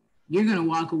now. You're going to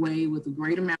walk away with a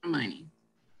great amount of money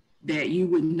that you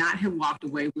would not have walked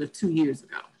away with 2 years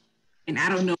ago. And I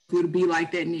don't know if it'll be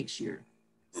like that next year.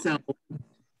 So,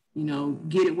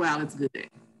 get it while it's good.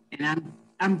 And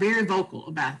I'm very vocal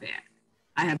about that.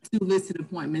 I have 2 listed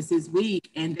appointments this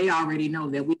week, and they already know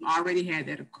that. We've already had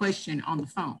that question on the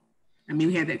phone. I mean,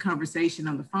 we had that conversation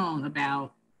on the phone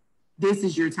about this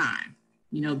is your time.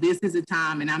 This is a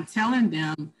time. And I'm telling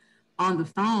them on the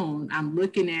phone, I'm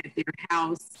looking at their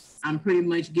house. I'm pretty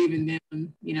much giving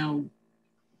them,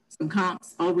 some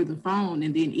comps over the phone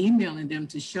and then emailing them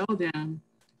to show them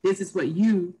this is what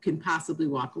you can possibly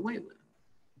walk away with.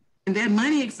 And that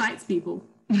money excites people.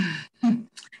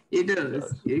 It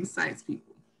does. It excites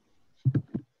people.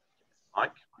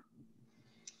 Mike?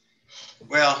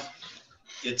 Well,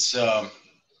 it's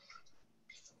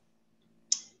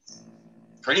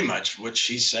pretty much what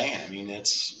she's saying. I mean,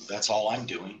 that's all I'm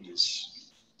doing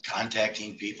is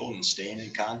contacting people and staying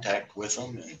in contact with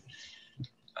them and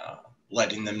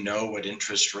letting them know what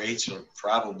interest rates are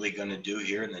probably going to do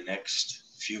here in the next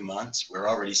few months. We're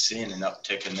already seeing an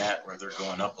uptick in that where they're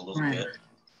going up a little bit.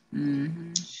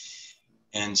 Mm-hmm.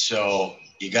 And so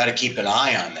you got to keep an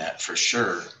eye on that for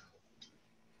sure.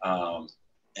 And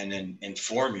then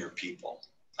inform your people.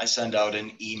 I send out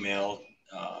an email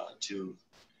to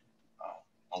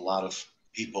a lot of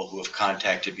people who have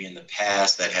contacted me in the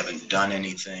past that haven't done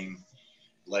anything,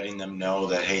 letting them know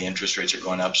that, hey, interest rates are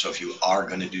going up. So if you are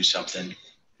going to do something,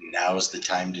 now is the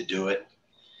time to do it.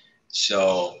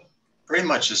 So pretty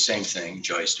much the same thing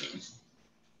Joy's doing.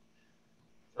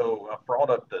 So I brought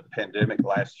up the pandemic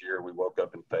last year. We woke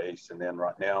up and faced, and then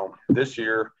right now, this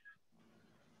year,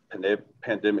 and the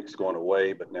pandemic's going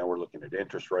away, but now we're looking at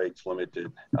interest rates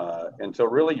limited. And so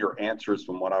really your answers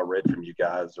from what I read from you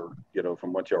guys or,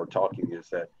 from what y'all are talking is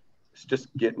that it's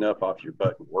just getting up off your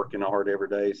butt and working hard every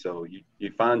day. So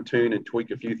you fine tune and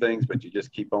tweak a few things, but you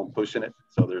just keep on pushing it.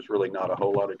 So there's really not a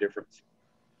whole lot of difference.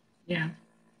 Yeah.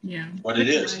 Yeah. What it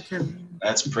is.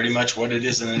 That's pretty much what it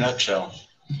is in a nutshell.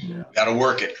 Yeah. Got to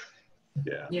work it.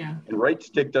 Yeah. Yeah. And rates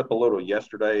ticked up a little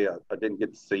yesterday. I didn't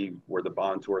get to see where the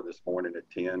bonds were this morning at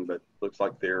 10, but looks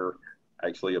like they're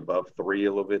actually above 3 a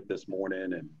little bit this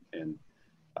morning.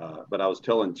 But I was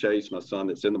telling Chase, my son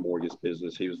that's in the mortgage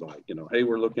business, he was like, hey,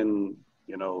 we're looking,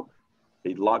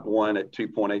 he locked one at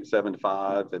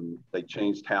 2.875 and they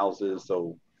changed houses.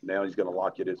 So now he's going to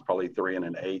lock it. It's probably 3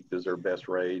 1/8 is their best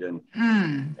rate. And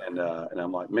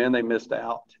I'm like, man, they missed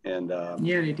out. And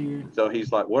yeah, they did. So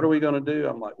he's like, what are we going to do?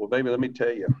 I'm like, well, baby, let me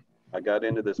tell you, I got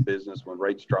into this business when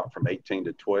rates dropped from 18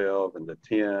 to 12 and to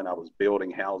 10. I was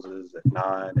building houses at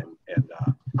 9.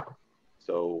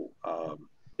 So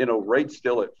rates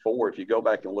still at 4. If you go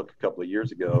back and look a couple of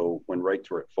years ago when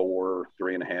rates were at 4,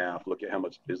 3.5, look at how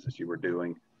much business you were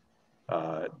doing.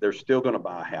 They're still going to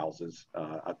buy houses.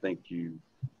 I think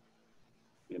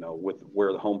with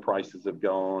where the home prices have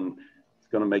gone, it's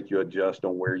going to make you adjust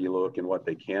on where you look and what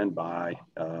they can buy.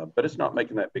 But it's not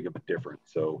making that big of a difference.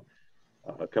 So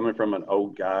coming from an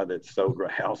old guy that sold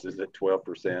houses at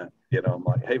 12%, I'm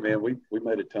like, hey man, we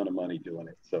made a ton of money doing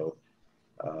it. So,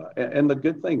 and the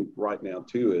good thing right now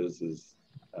too is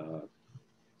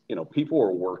people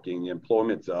are working,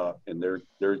 employment's up, and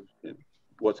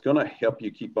what's going to help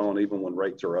you keep on even when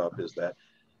rates are up is that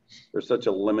there's such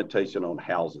a limitation on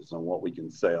houses and what we can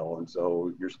sell. And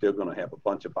so you're still going to have a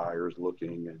bunch of buyers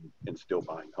looking and still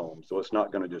buying homes. So it's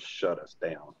not going to just shut us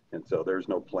down. And so there's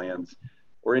no plans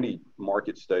or any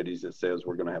market studies that says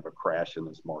we're going to have a crash in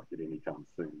this market anytime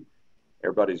soon.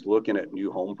 everybody's looking at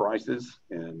new home prices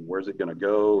and where's it going to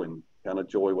go, and kind of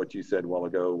Joy, what you said a while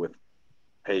ago with,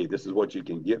 hey, this is what you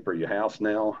can get for your house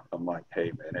now. I'm like,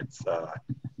 hey man,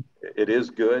 it is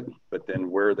good, but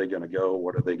then where are they going to go?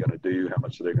 What are they going to do? How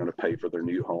much are they going to pay for their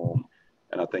new home?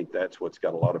 And I think that's what's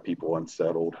got a lot of people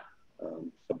unsettled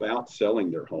about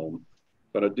selling their home.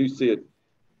 But I do see it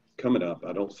coming up.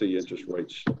 I don't see interest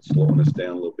rates slowing us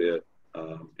down a little bit.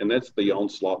 And that's the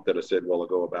onslaught that I said a while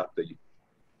ago about the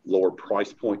lower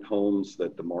price point homes,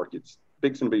 that the market's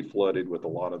fixing to be flooded with a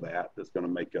lot of that's going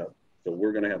to make up. So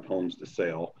we're going to have homes to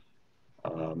sell.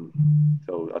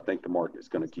 So I think the market's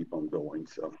going to keep on going.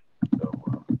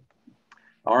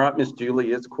 All right, Miss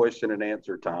Julie, it's question and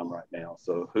answer time right now.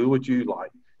 So who would you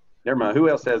like? Never mind. Who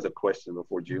else has a question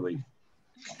before Julie?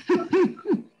 I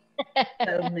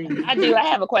do. I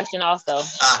have a question also.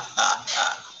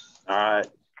 All right,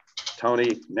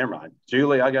 Tony. Never mind.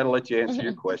 Julie, I got to let you answer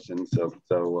your question. So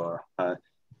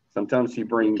sometimes she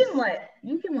brings. You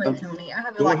can let Tony. I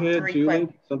have go like ahead, 3 Julie.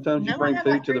 questions. Sometimes you bring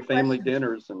food to the family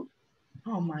dinners, and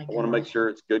oh my! I want to make sure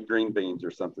it's good green beans or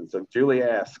something. So Julie,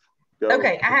 ask. Go.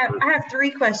 Okay, I have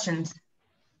 3 questions.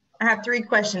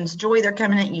 Joy, they're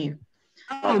coming at you.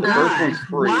 Oh God!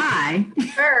 Why?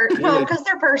 Well, because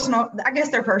they're personal. I guess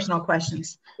they're personal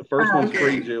questions. The first one's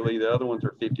free, Julie. The other ones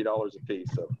are $50 a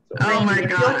piece. So. Oh my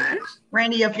gosh!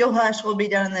 Randy, if you'll hush, we'll be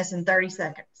done this in 30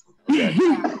 seconds. Okay.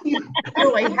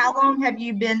 Joy, how long have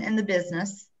you been in the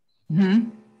business?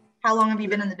 Mm-hmm. How long have you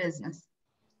been in the business?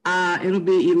 It'll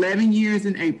be 11 years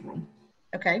in April.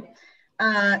 Okay.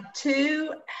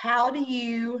 2,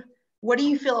 what do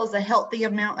you feel is a healthy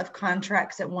amount of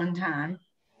contracts at one time?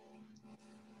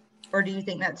 Or do you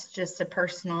think that's just a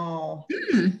personal?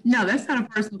 No, that's not a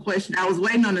personal question. I was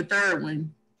waiting on the third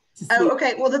one. Oh,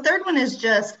 okay. Well, the third one is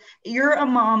just, you're a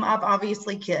mom of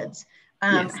obviously kids.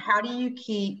 Yes. How do you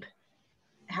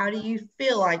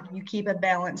feel like you keep a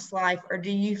balanced life, or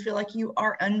do you feel like you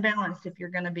are unbalanced, if you're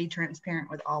going to be transparent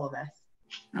with all of us?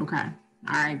 Okay. All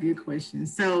right. Good question.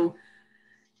 So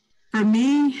for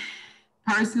me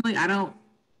personally, I don't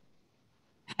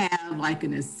have like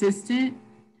an assistant.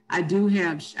 I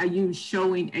use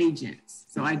showing agents.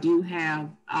 So I do have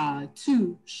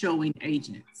 2 showing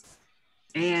agents.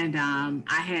 And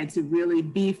I had to really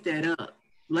beef that up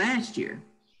last year,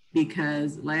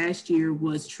 because last year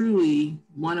was truly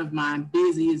one of my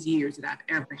busiest years that I've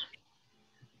ever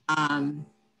had.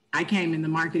 I came in the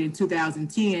market in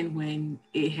 2010 when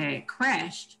it had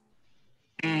crashed,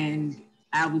 and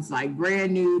I was like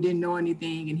brand new, didn't know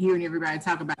anything, and hearing everybody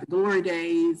talk about the glory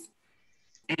days.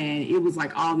 And it was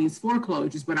like all these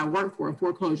foreclosures, but I worked for a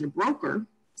foreclosure broker,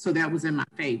 so that was in my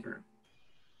favor.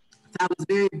 So I was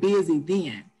very busy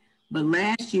then, but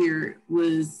last year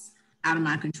was out of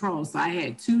my control. So I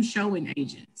had 2 showing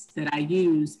agents that I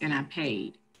used and I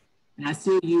paid, and I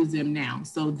still use them now.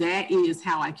 So that is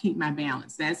how I keep my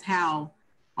balance. That's how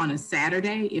on a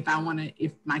Saturday, if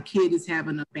my kid is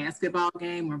having a basketball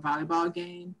game or volleyball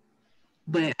game,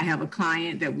 but I have a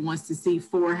client that wants to see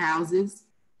 4 houses,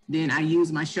 then I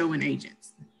use my showing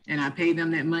agents and I pay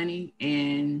them that money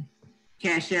and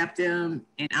cash app them,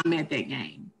 and I'm at that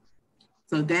game.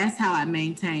 So that's how I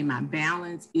maintain my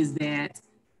balance, is that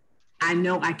I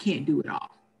know I can't do it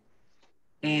all.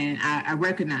 And I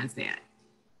recognize that.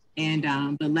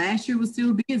 And, but last year was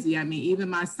still busy. I mean, even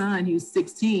my son, who's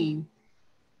 16,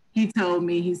 he told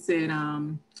me, he said,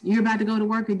 you're about to go to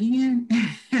work again?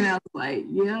 And I was like,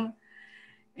 yeah.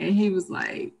 And he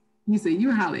said,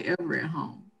 you're hardly ever at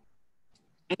home.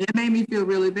 And it made me feel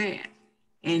really bad.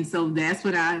 And so that's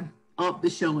when I upped the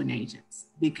showing agents,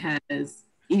 because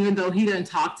even though he doesn't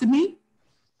talk to me,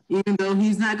 even though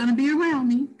he's not going to be around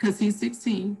me because he's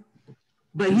 16,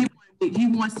 but he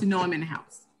wants to know I'm in the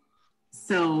house.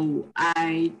 So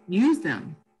I use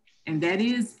them. And that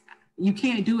is, you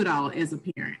can't do it all as a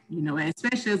parent,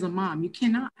 especially as a mom, you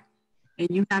cannot. And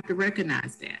you have to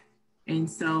recognize that. And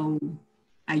so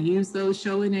I use those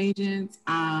showing agents.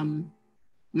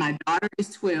 My daughter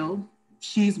is 12.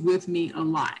 She's with me a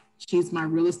lot. She's my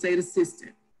real estate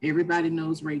assistant. Everybody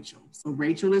knows Rachel. So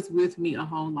Rachel is with me a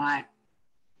whole lot.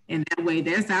 And that way,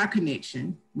 there's our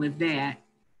connection with that.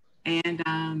 And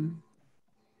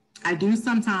I do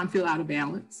sometimes feel out of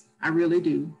balance. I really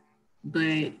do.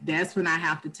 But that's when I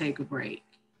have to take a break.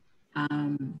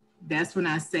 That's when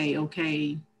I say,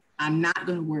 okay, I'm not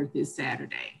going to work this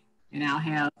Saturday, and I'll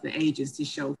have the agents to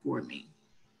show for me.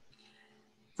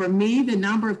 For me, the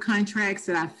number of contracts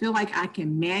that I feel like I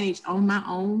can manage on my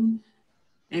own,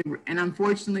 and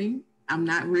unfortunately, I'm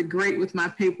not real great with my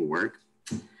paperwork,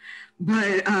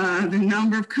 but the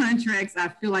number of contracts I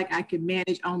feel like I can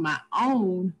manage on my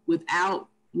own without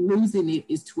losing it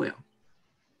is 12.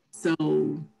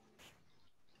 So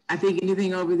I think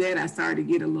anything over that, I started to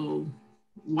get a little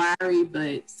wiry,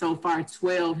 but so far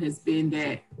 12 has been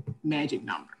that magic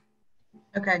number.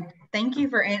 Okay, thank you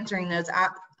for answering those.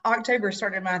 October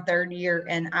started my 3rd year,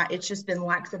 and it's just been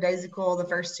lackadaisical the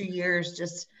first 2 years,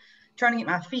 just trying to get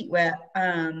my feet wet,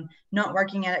 not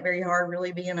working at it very hard,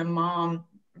 really being a mom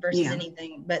versus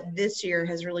anything. But this year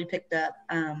has really picked up.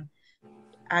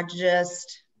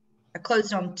 I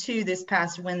closed on 2 this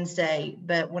past Wednesday,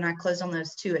 but when I closed on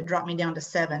those 2, it dropped me down to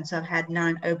 7. So I've had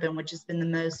 9 open, which has been the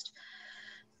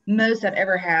most I've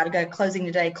ever had. I got closing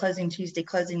today, closing Tuesday,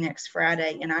 closing next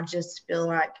Friday. And I just feel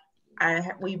like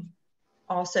we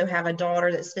also have a daughter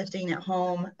that's 15 at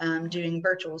home, doing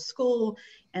virtual school,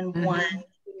 and one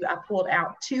who I pulled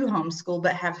out to homeschool,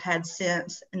 but have had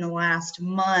since in the last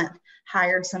month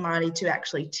hired somebody to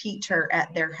actually teach her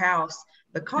at their house,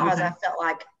 because I felt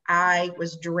like I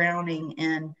was drowning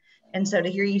in. And so to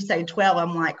hear you say 12,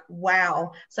 I'm like,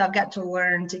 wow. So I've got to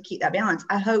learn to keep that balance.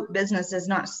 I hope business does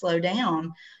not slow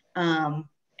down.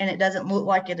 And it doesn't look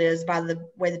like it is by the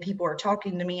way that people are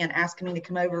talking to me and asking me to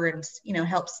come over and, you know,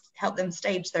 help them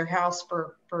stage their house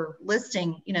for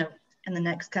listing, you know, in the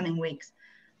next coming weeks.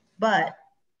 But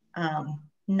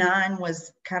 9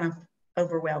 was kind of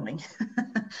overwhelming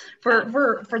for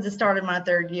the start of my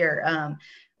 3rd year.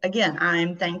 Again,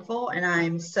 I'm thankful and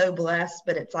I'm so blessed,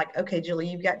 but it's like, okay, Julie,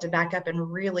 you've got to back up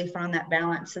and really find that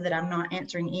balance so that I'm not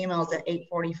answering emails at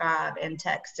 8:45 and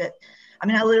text it. I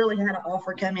mean, I literally had an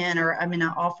offer come in, an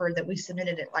offer that we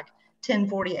submitted at like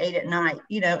 10:48 at night,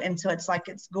 you know, and so it's like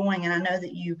it's going. And I know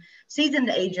that you seasoned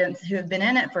agents who have been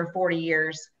in it for 40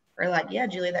 years are like, yeah,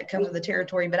 Julie, that comes with the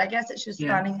territory. But I guess it's just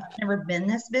finding, I've never been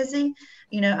this busy.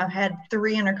 You know, I've had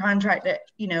 3 under contract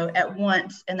at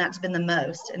once, and that's been the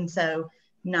most. And so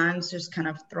 9's just kind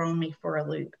of thrown me for a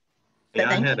loop. Yeah,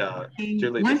 I had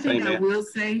Julie. One thing I will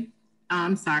say,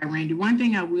 I'm sorry, Randy. One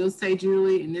thing I will say,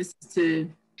 Julie, and this is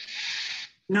to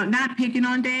not picking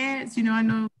on dads. You know, I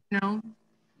know, you know,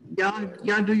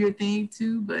 y'all do your thing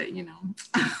too, but you know,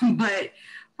 but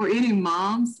for any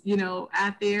moms, you know,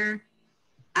 out there,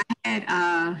 I had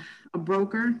a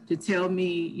broker to tell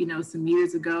me, you know, some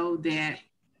years ago that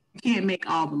you can't make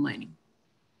all the money.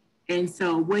 And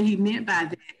so what he meant by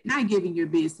that, not giving your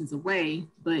business away,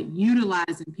 but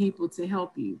utilizing people to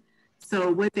help you.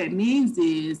 So what that means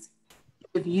is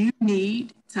if you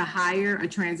need to hire a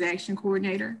transaction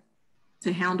coordinator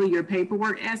to handle your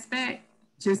paperwork aspect,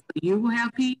 just so you will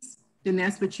have peace, then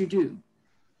that's what you do.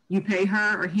 You pay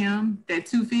her or him that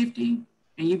 $250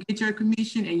 and you get your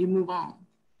commission and you move on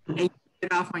and you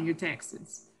get off on your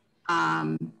taxes.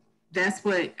 That's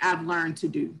what I've learned to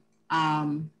do,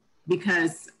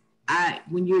 because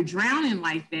when you're drowning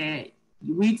like that,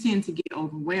 we tend to get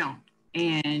overwhelmed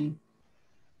and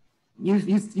you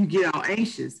get all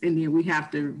anxious, and then we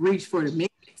have to reach for the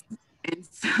mix. And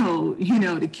so, you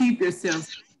know, to keep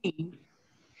yourself sane,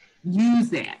 use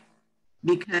that,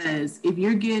 because if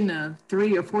you're getting a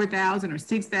 $3,000 or $4,000 or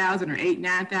 $6,000 or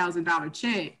 $8,000-$9,000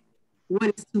 check,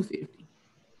 what is $250?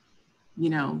 You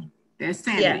know, that's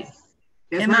sanity. Yes.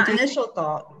 And my initial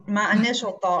thought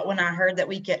when I heard that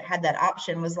we had that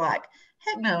option was like,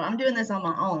 heck no, I'm doing this on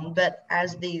my own. But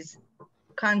as these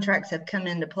contracts have come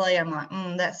into play, I'm like,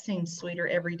 that seems sweeter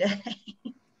every day.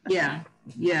 Yeah.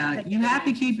 You have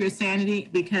to keep your sanity,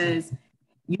 because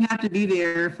you have to be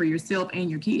there for yourself and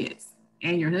your kids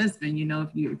and your husband, you know, if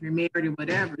you're married or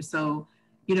whatever. So,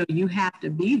 you know, you have to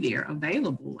be there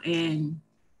available. And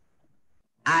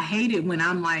I hate it when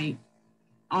I'm like,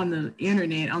 on the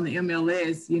internet, on the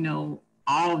MLS, you know,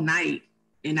 all night,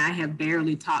 and I have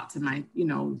barely talked to my, you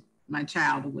know, my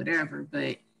child or whatever,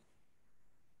 but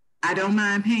I don't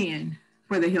mind paying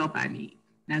for the help I need.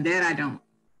 Now that I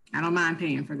don't mind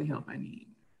paying for the help I need.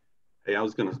 Hey, I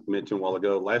was going to mention a while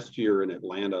ago, last year in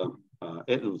Atlanta,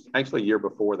 it was actually a year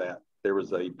before that, there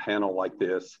was a panel like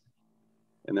this,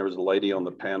 and there was a lady on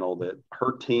the panel that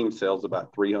her team sells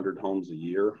about 300 homes a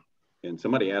year. And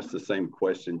somebody asked the same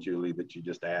question, Julie, that you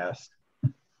just asked.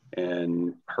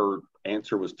 And her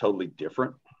answer was totally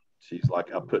different. She's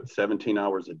like, I put 17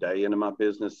 hours a day into my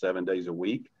business, 7 days a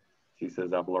week. She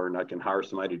says, I've learned I can hire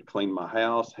somebody to clean my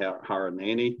house, hire a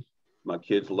nanny. My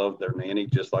kids love their nanny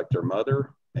just like their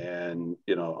mother. And,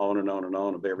 you know, on and on and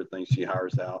on of everything she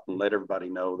hires out, and let everybody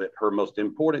know that her most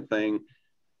important thing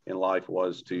in life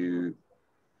was to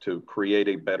create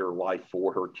a better life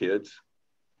for her kids.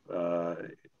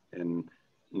 And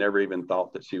never even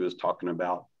thought that she was talking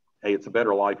about, hey, it's a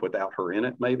better life without her in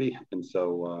it, maybe. And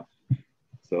so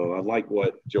I like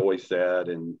what Joy said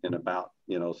and about,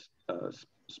 you know,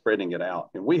 spreading it out.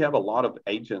 And we have a lot of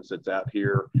agents that's out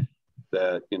here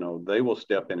that, you know, they will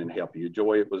step in and help you.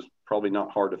 Joy, it was probably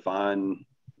not hard to find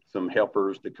some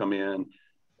helpers to come in.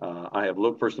 I have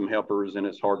looked for some helpers, and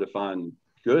it's hard to find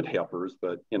good helpers,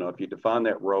 but, you know, if you define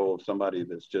that role of somebody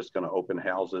that's just going to open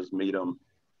houses, meet them,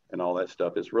 and all that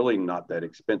stuff, it's really not that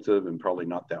expensive and probably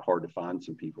not that hard to find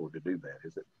some people to do that,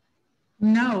 is it?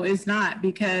 No, it's not,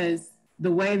 because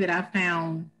the way that I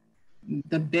found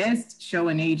the best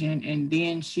showing agent, and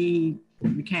then she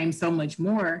became so much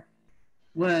more,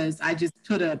 was I just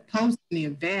put a post in the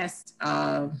Avast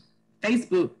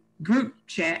Facebook group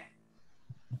chat.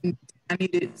 I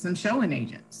needed some showing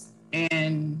agents,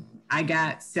 and I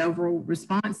got several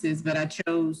responses, but I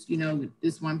chose, you know,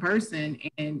 this one person,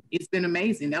 and it's been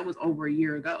amazing. That was over a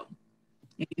year ago.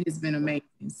 It has been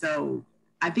amazing. So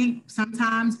I think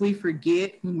sometimes we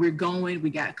forget when we're going, we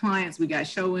got clients, we got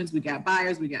showings, we got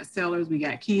buyers, we got sellers, we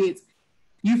got kids.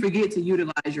 You forget to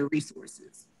utilize your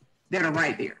resources that are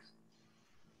right there.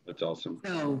 That's awesome.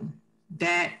 So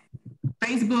that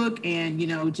Facebook and, you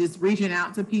know, just reaching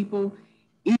out to people,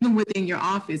 even within your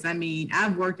office. I mean,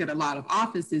 I've worked at a lot of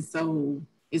offices, so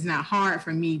it's not hard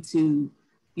for me to,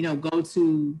 you know, go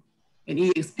to an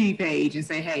EXP page and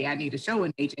say, hey, I need a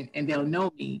showing agent, and they'll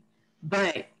know me.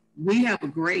 But we have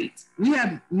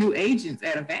new agents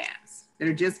at Avast that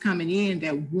are just coming in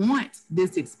that want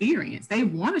this experience. They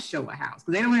want to show a house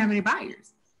because they don't have any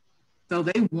buyers. So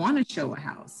they want to show a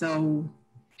house. So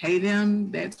pay them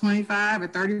that $25 or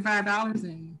 $35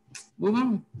 and move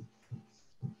on.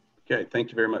 Okay, thank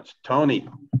you very much. Tony,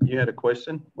 you had a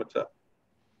question? What's up?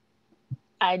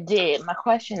 I did. My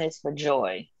question is for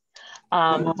Joy.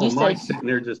 You Mike's sitting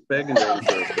there just begging to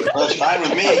answer. Well, it's fine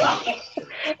with me.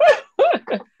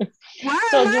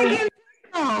 So Joy,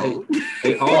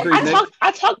 hey, Audrey,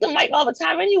 I talk to Mike all the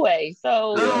time anyway.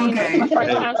 So okay. It's my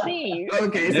first time seeing you.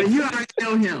 Okay, so you already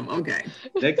know him. Okay.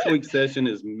 Next week's session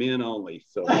is men only.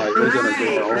 So we're going to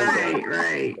do our own.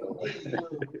 Right.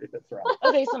 That's right.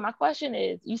 Okay, so my question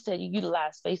is, you said you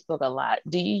utilize Facebook a lot.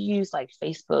 Do you use like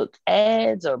Facebook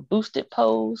ads or boosted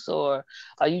posts, or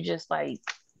are you just like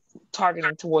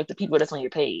targeting toward the people that's on your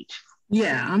page?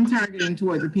 Yeah, I'm targeting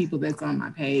toward the people that's on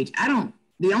my page.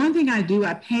 The only thing I do,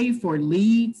 I pay for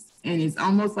leads, and it's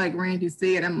almost like Randy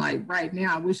said, I'm like, right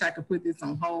now, I wish I could put this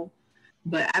on hold,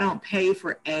 but I don't pay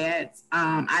for ads.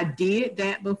 I did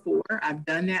that before. I've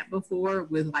done that before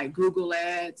with like Google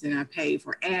ads, and I paid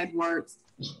for AdWords.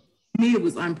 To me, it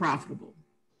was unprofitable.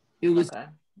 It was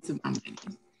to my money.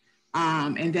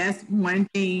 And that's one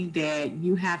thing that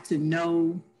you have to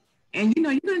know. And, you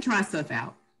know, you're going to try stuff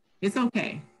out. It's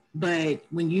okay. But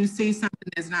when you see something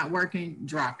that's not working,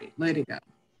 drop it, let it go.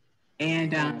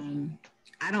 And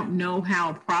I don't know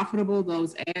how profitable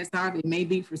those ads are. They may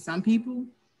be for some people,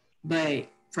 but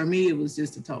for me, it was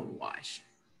just a total wash.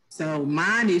 So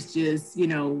mine is just, you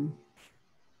know,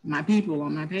 my people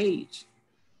on my page.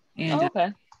 And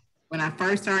when I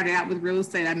first started out with real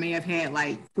estate, I may have had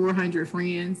like 400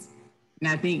 friends. And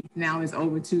I think now it's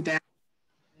over 2,000.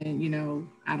 And, you know,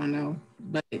 I don't know.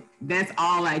 But that's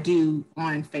all I do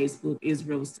on Facebook is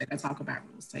real estate. I talk about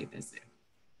real estate. That's it.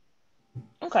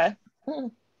 Okay.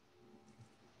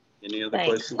 Any other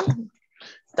questions?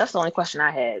 That's the only question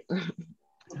I had.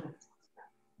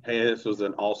 Hey, this was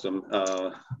an awesome,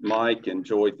 Mike and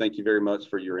Joy, thank you very much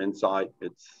for your insight.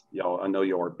 It's, y'all, I know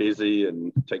you are busy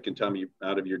and taking time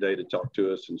out of your day to talk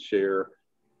to us and share.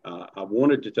 I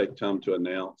wanted to take time to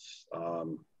announce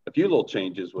a few little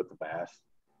changes with the Avast.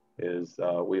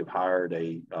 We have hired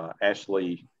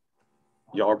Ashley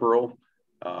Yarborough.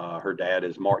 Her dad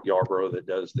is Mark Yarborough that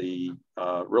does the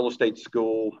real estate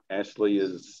school. Ashley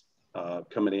is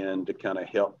coming in to kind of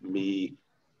help me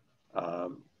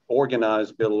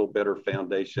organize, build a little better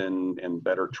foundation and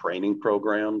better training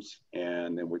programs.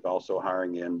 And then we've also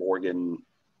hiring in Morgan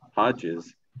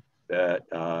Hodges that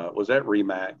was at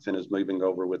Remax and is moving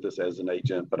over with us as an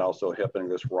agent, but also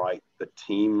helping us write the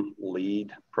team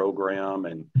lead program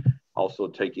and also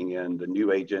taking in the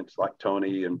new agents like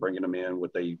Tony and bringing them in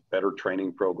with a better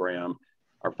training program.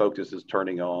 Our focus is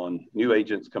turning on new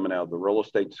agents coming out of the real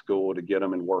estate school to get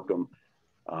them and work them.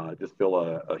 Just feel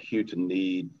a huge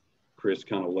need. Chris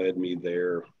kind of led me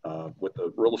there with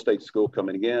the real estate school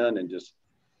coming in, and just,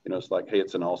 you know, it's like, hey,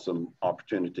 it's an awesome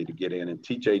opportunity to get in and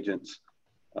teach agents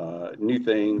new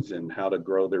things and how to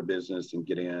grow their business and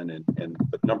get in. And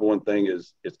the number one thing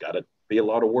is it's got to be a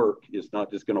lot of work. It's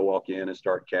not just going to walk in and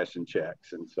start cashing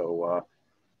checks. And so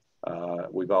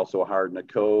we've also hired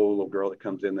Nicole, a little girl that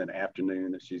comes in the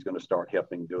afternoon, and she's going to start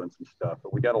helping doing some stuff.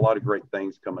 But we got a lot of great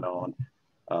things coming on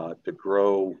to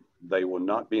grow. They will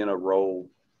not be in a role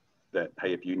that,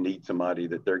 hey, if you need somebody,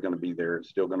 that they're going to be there. It's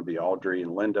still going to be Audrey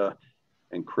and Linda.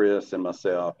 and Chris and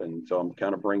myself. And so I'm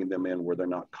kind of bringing them in where they're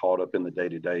not caught up in the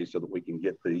day-to-day so that we can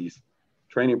get these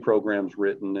training programs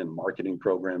written and marketing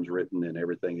programs written and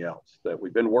everything else that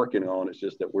we've been working on. It's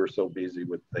just that we're so busy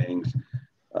with things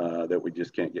that we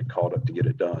just can't get caught up to get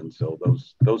it done. So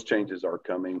those changes are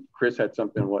coming. Chris had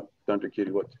something, what, Thunder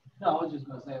Kitty, what? No, I was just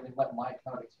going to say, let Mike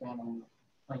kind of expand on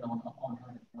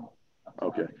her.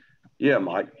 Okay. Yeah,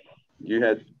 Mike,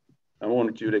 I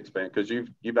wanted you to expand because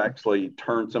you've actually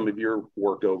turned some of your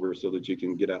work over so that you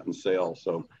can get out and sell.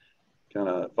 So kind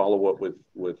of follow up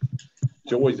with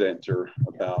Joy's answer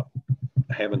about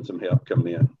having some help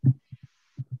coming in.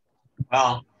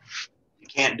 Well, you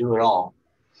can't do it all.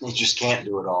 You just can't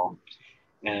do it all.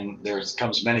 And there's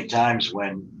comes many times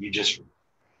when you just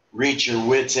reach your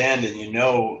wit's end and you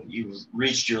know you've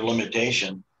reached your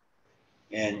limitation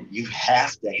and you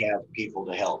have to have people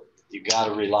to help. You got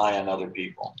to rely on other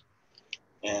people.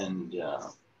 And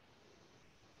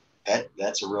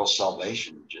that's a real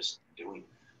salvation, just doing it.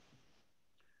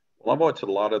 Well, I've watched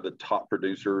a lot of the top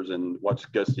producers and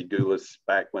watched Gusty Goulas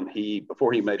back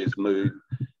before he made his move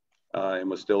and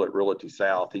was still at Realty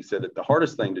South. He said that the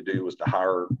hardest thing to do was to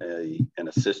hire an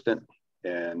assistant,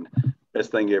 and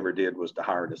best thing he ever did was to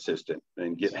hire an assistant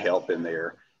and get help in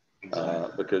there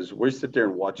because we sit there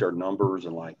and watch our numbers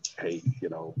and like, hey,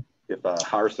 if I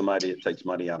hire somebody, it takes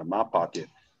money out of my pocket.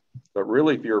 But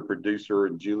really, if you're a producer,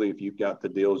 and Julie, if you've got the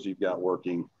deals you've got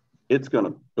working, it's going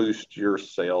to boost your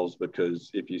sales because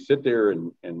if you sit there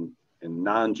and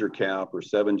nine's your cap or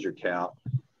seven's your cap,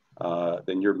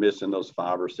 then you're missing those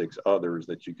 5 or 6 others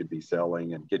that you could be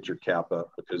selling and get your cap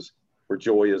up because where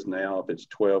Joy is now, if it's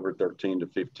 12 or 13 to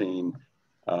 15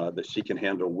 that she can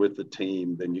handle with the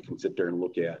team, then you can sit there and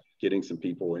look at getting some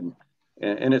people in.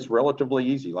 And it's relatively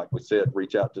easy. Like we said,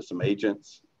 reach out to some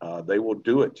agents. They will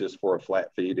do it just for a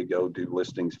flat fee to go do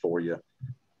listings for you.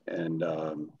 And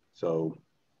so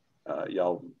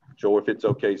y'all, Joe, if it's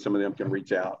okay, some of them can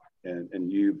reach out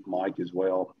and you, Mike, as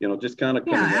well. Just kind of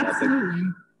coming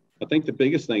in. I think the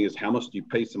biggest thing is how much do you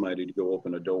pay somebody to go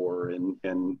open a door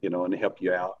and help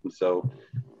you out. And so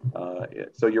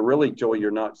you're really, Joy, you're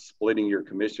not splitting your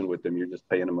commission with them. You're just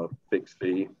paying them a fixed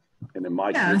fee. And then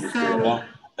Mike, you're just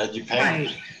that you pay.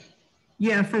 Right.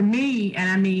 Yeah, for me,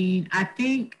 and I mean, I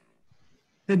think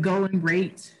the going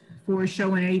rate for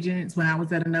showing agents when I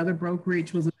was at another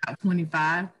brokerage was about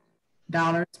 $25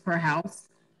 per house.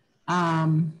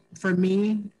 For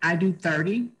me, I do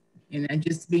 30, and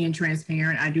just being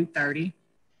transparent, I do 30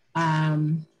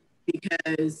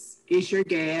 because it's your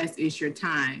gas, it's your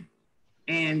time,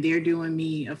 and they're doing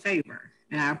me a favor,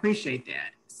 and I appreciate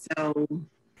that. So,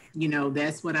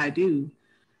 that's what I do.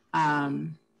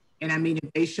 And I mean,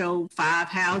 if they show 5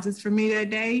 houses for me that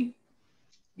day,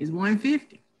 it's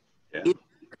 $150. Yeah.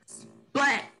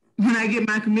 But when I get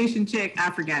my commission check,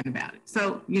 I've forgotten about it.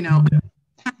 So,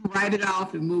 write it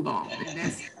off and move on.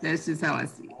 And that's just how I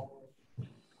see it.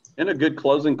 And a good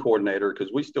closing coordinator,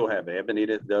 because we still have Ebony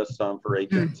that does some for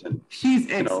agents. And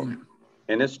she's excellent.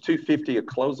 And it's $250 a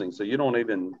closing. So you don't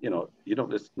even,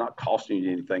 it's not costing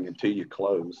you anything until you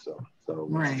close. So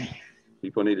right.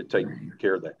 People need to take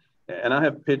care of that. And I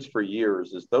have pitched for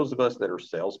years is those of us that are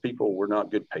salespeople, we're not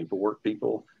good paperwork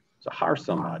people. So hire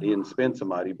somebody and spend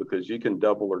somebody because you can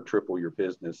double or triple your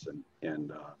business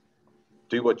and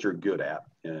do what you're good at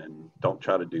and don't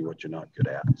try to do what you're not good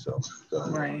at. So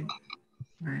right.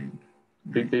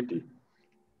 250.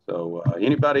 So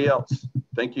anybody else?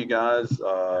 Thank you guys.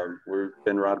 We've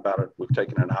been right about it. We've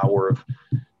taken an hour of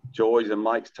Joy's and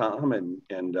Mike's time and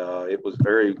it was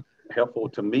very helpful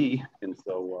to me. And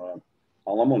so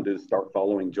all I'm going to do is start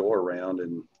following Joy around,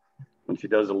 and when she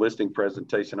does a listing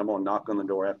presentation, I'm going to knock on the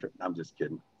door after. I'm just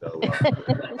kidding. So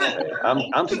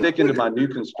I'm sticking to my new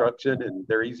construction, and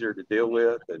they're easier to deal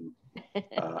with. And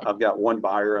I've got one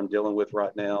buyer I'm dealing with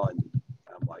right now, and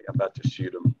I'm about to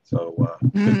shoot him. So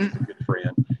he's a good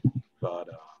friend. But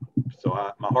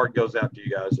my heart goes out to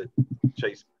you guys that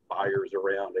chase buyers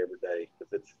around every day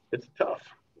because it's tough.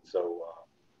 So.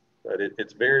 But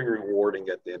it's very rewarding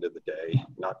at the end of the day,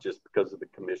 not just because of the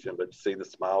commission, but to see the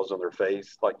smiles on their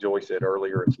face. Like Joy said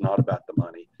earlier, it's not about the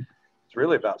money. It's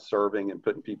really about serving and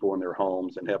putting people in their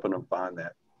homes and helping them find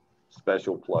that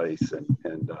special place.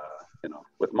 And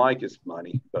with Mike, it's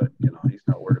money, but, he's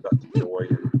not worried about the joy.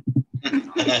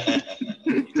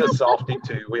 He's a softie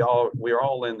too. We're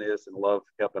all in this and love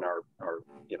helping our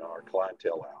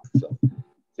clientele out.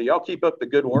 So y'all keep up the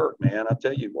good work, man. I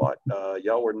tell you what,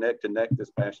 y'all were neck to neck this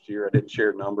past year. I didn't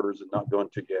share numbers and not going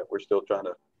to yet. We're still trying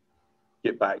to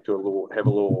get back to have a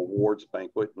little awards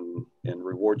banquet and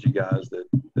reward you guys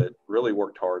that really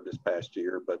worked hard this past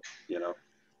year. But,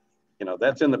 you know,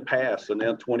 that's in the past. So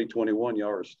now 2021, y'all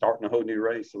are starting a whole new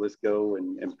race. So let's go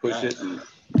and push it. And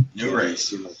new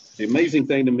race. You know, the amazing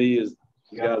thing to me is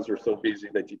you guys are so busy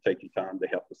that you take your time to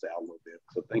help us out a little bit.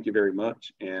 So thank you very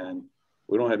much. And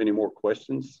we don't have any more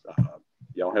questions.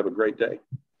 Y'all have a great day.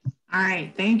 All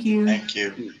right. Thank you. Thank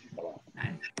you.